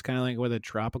anything else, kind of like with a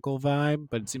tropical vibe,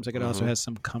 but it seems like it also has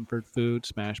some comfort food,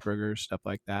 smash burgers, stuff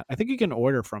like that. I think you can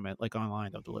order from it, like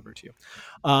online, they'll deliver to you.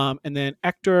 And then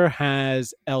Hector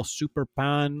has El Super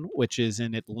Pan, which is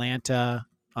in Atlanta.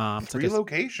 3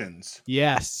 locations.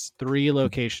 Yes, 3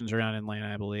 locations around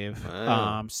Atlanta, I believe.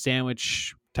 Wow.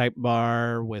 Sandwich type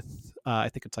bar with I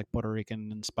think it's like Puerto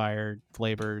Rican inspired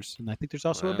flavors, and I think there's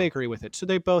also a bakery with it. So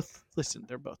they're both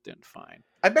doing fine.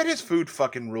 I bet his food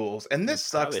fucking rules. And this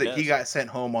sucks that he does. got sent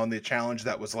home on the challenge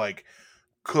that was like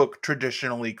cook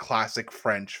traditionally classic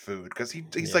French food, because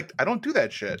he's like, I don't do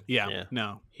that shit. Yeah.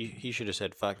 No. He should have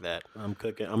said, "Fuck that! I'm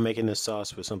making this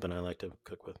sauce with something I like to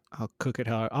cook with." I'll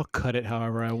cut it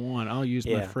however I want. I'll use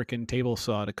my freaking table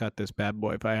saw to cut this bad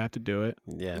boy if I have to do it.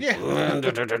 Yeah.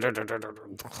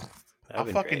 I'll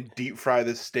fucking deep fry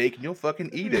this steak and you'll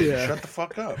fucking eat it. Yeah. Shut the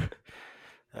fuck up. That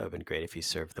would have been great if he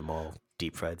served them all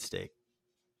deep fried steak.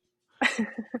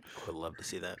 Would love to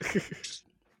see that.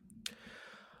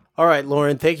 All right,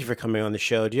 Lauren, thank you for coming on the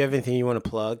show. Do you have anything you want to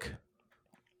plug?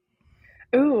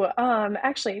 Ooh,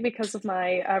 actually, because of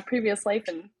my previous life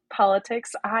in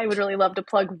politics, I would really love to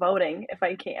plug voting if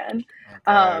I can. We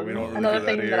don't really Another do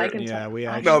thing that that I here. can Yeah, we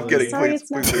actually- No, I'm kidding. Sorry, Please,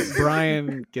 it's not- please.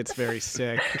 Brian gets very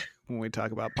sick when we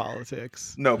talk about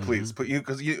politics. No, please. But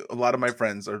because a lot of my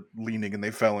friends are leaning and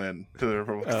they fell in to their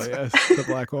votes. Oh yes, the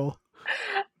black hole.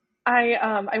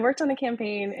 I worked on a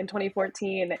campaign in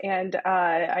 2014, and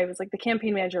I was like the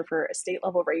campaign manager for a state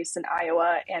level race in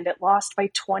Iowa, and it lost by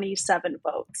 27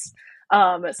 votes.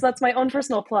 So that's my own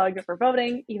personal plug for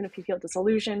voting. Even if you feel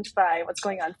disillusioned by what's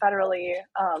going on federally,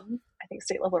 I think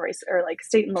state level race or like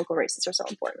state and local races are so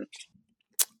important.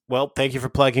 Well, thank you for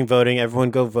plugging voting. Everyone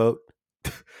go vote.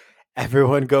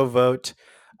 Everyone go vote.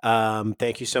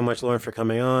 Thank you so much, Lauren, for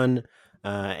coming on.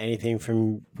 Anything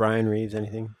from Brian Reeves?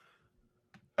 Anything?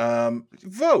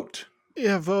 Vote.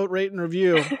 Yeah, vote, rate, and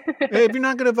review. Hey, if you're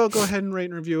not going to vote, go ahead and rate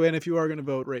and review. And if you are going to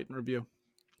vote, rate and review.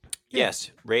 Yes,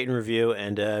 rate and review.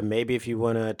 And maybe if you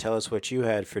want to tell us what you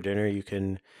had for dinner, you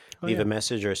can leave a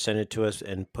message or send it to us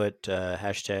and put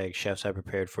hashtag Chefs I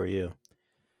Prepared For You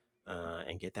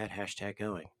and get that hashtag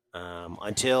going.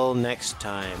 Until next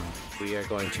time, we are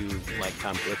going to, like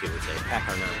Tom Flickett would say, pack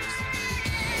our knives.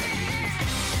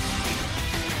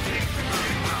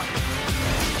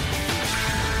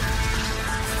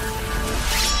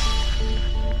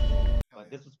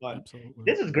 This was fun. Absolutely.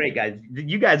 This is great, guys.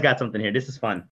 You guys got something here. This is fun.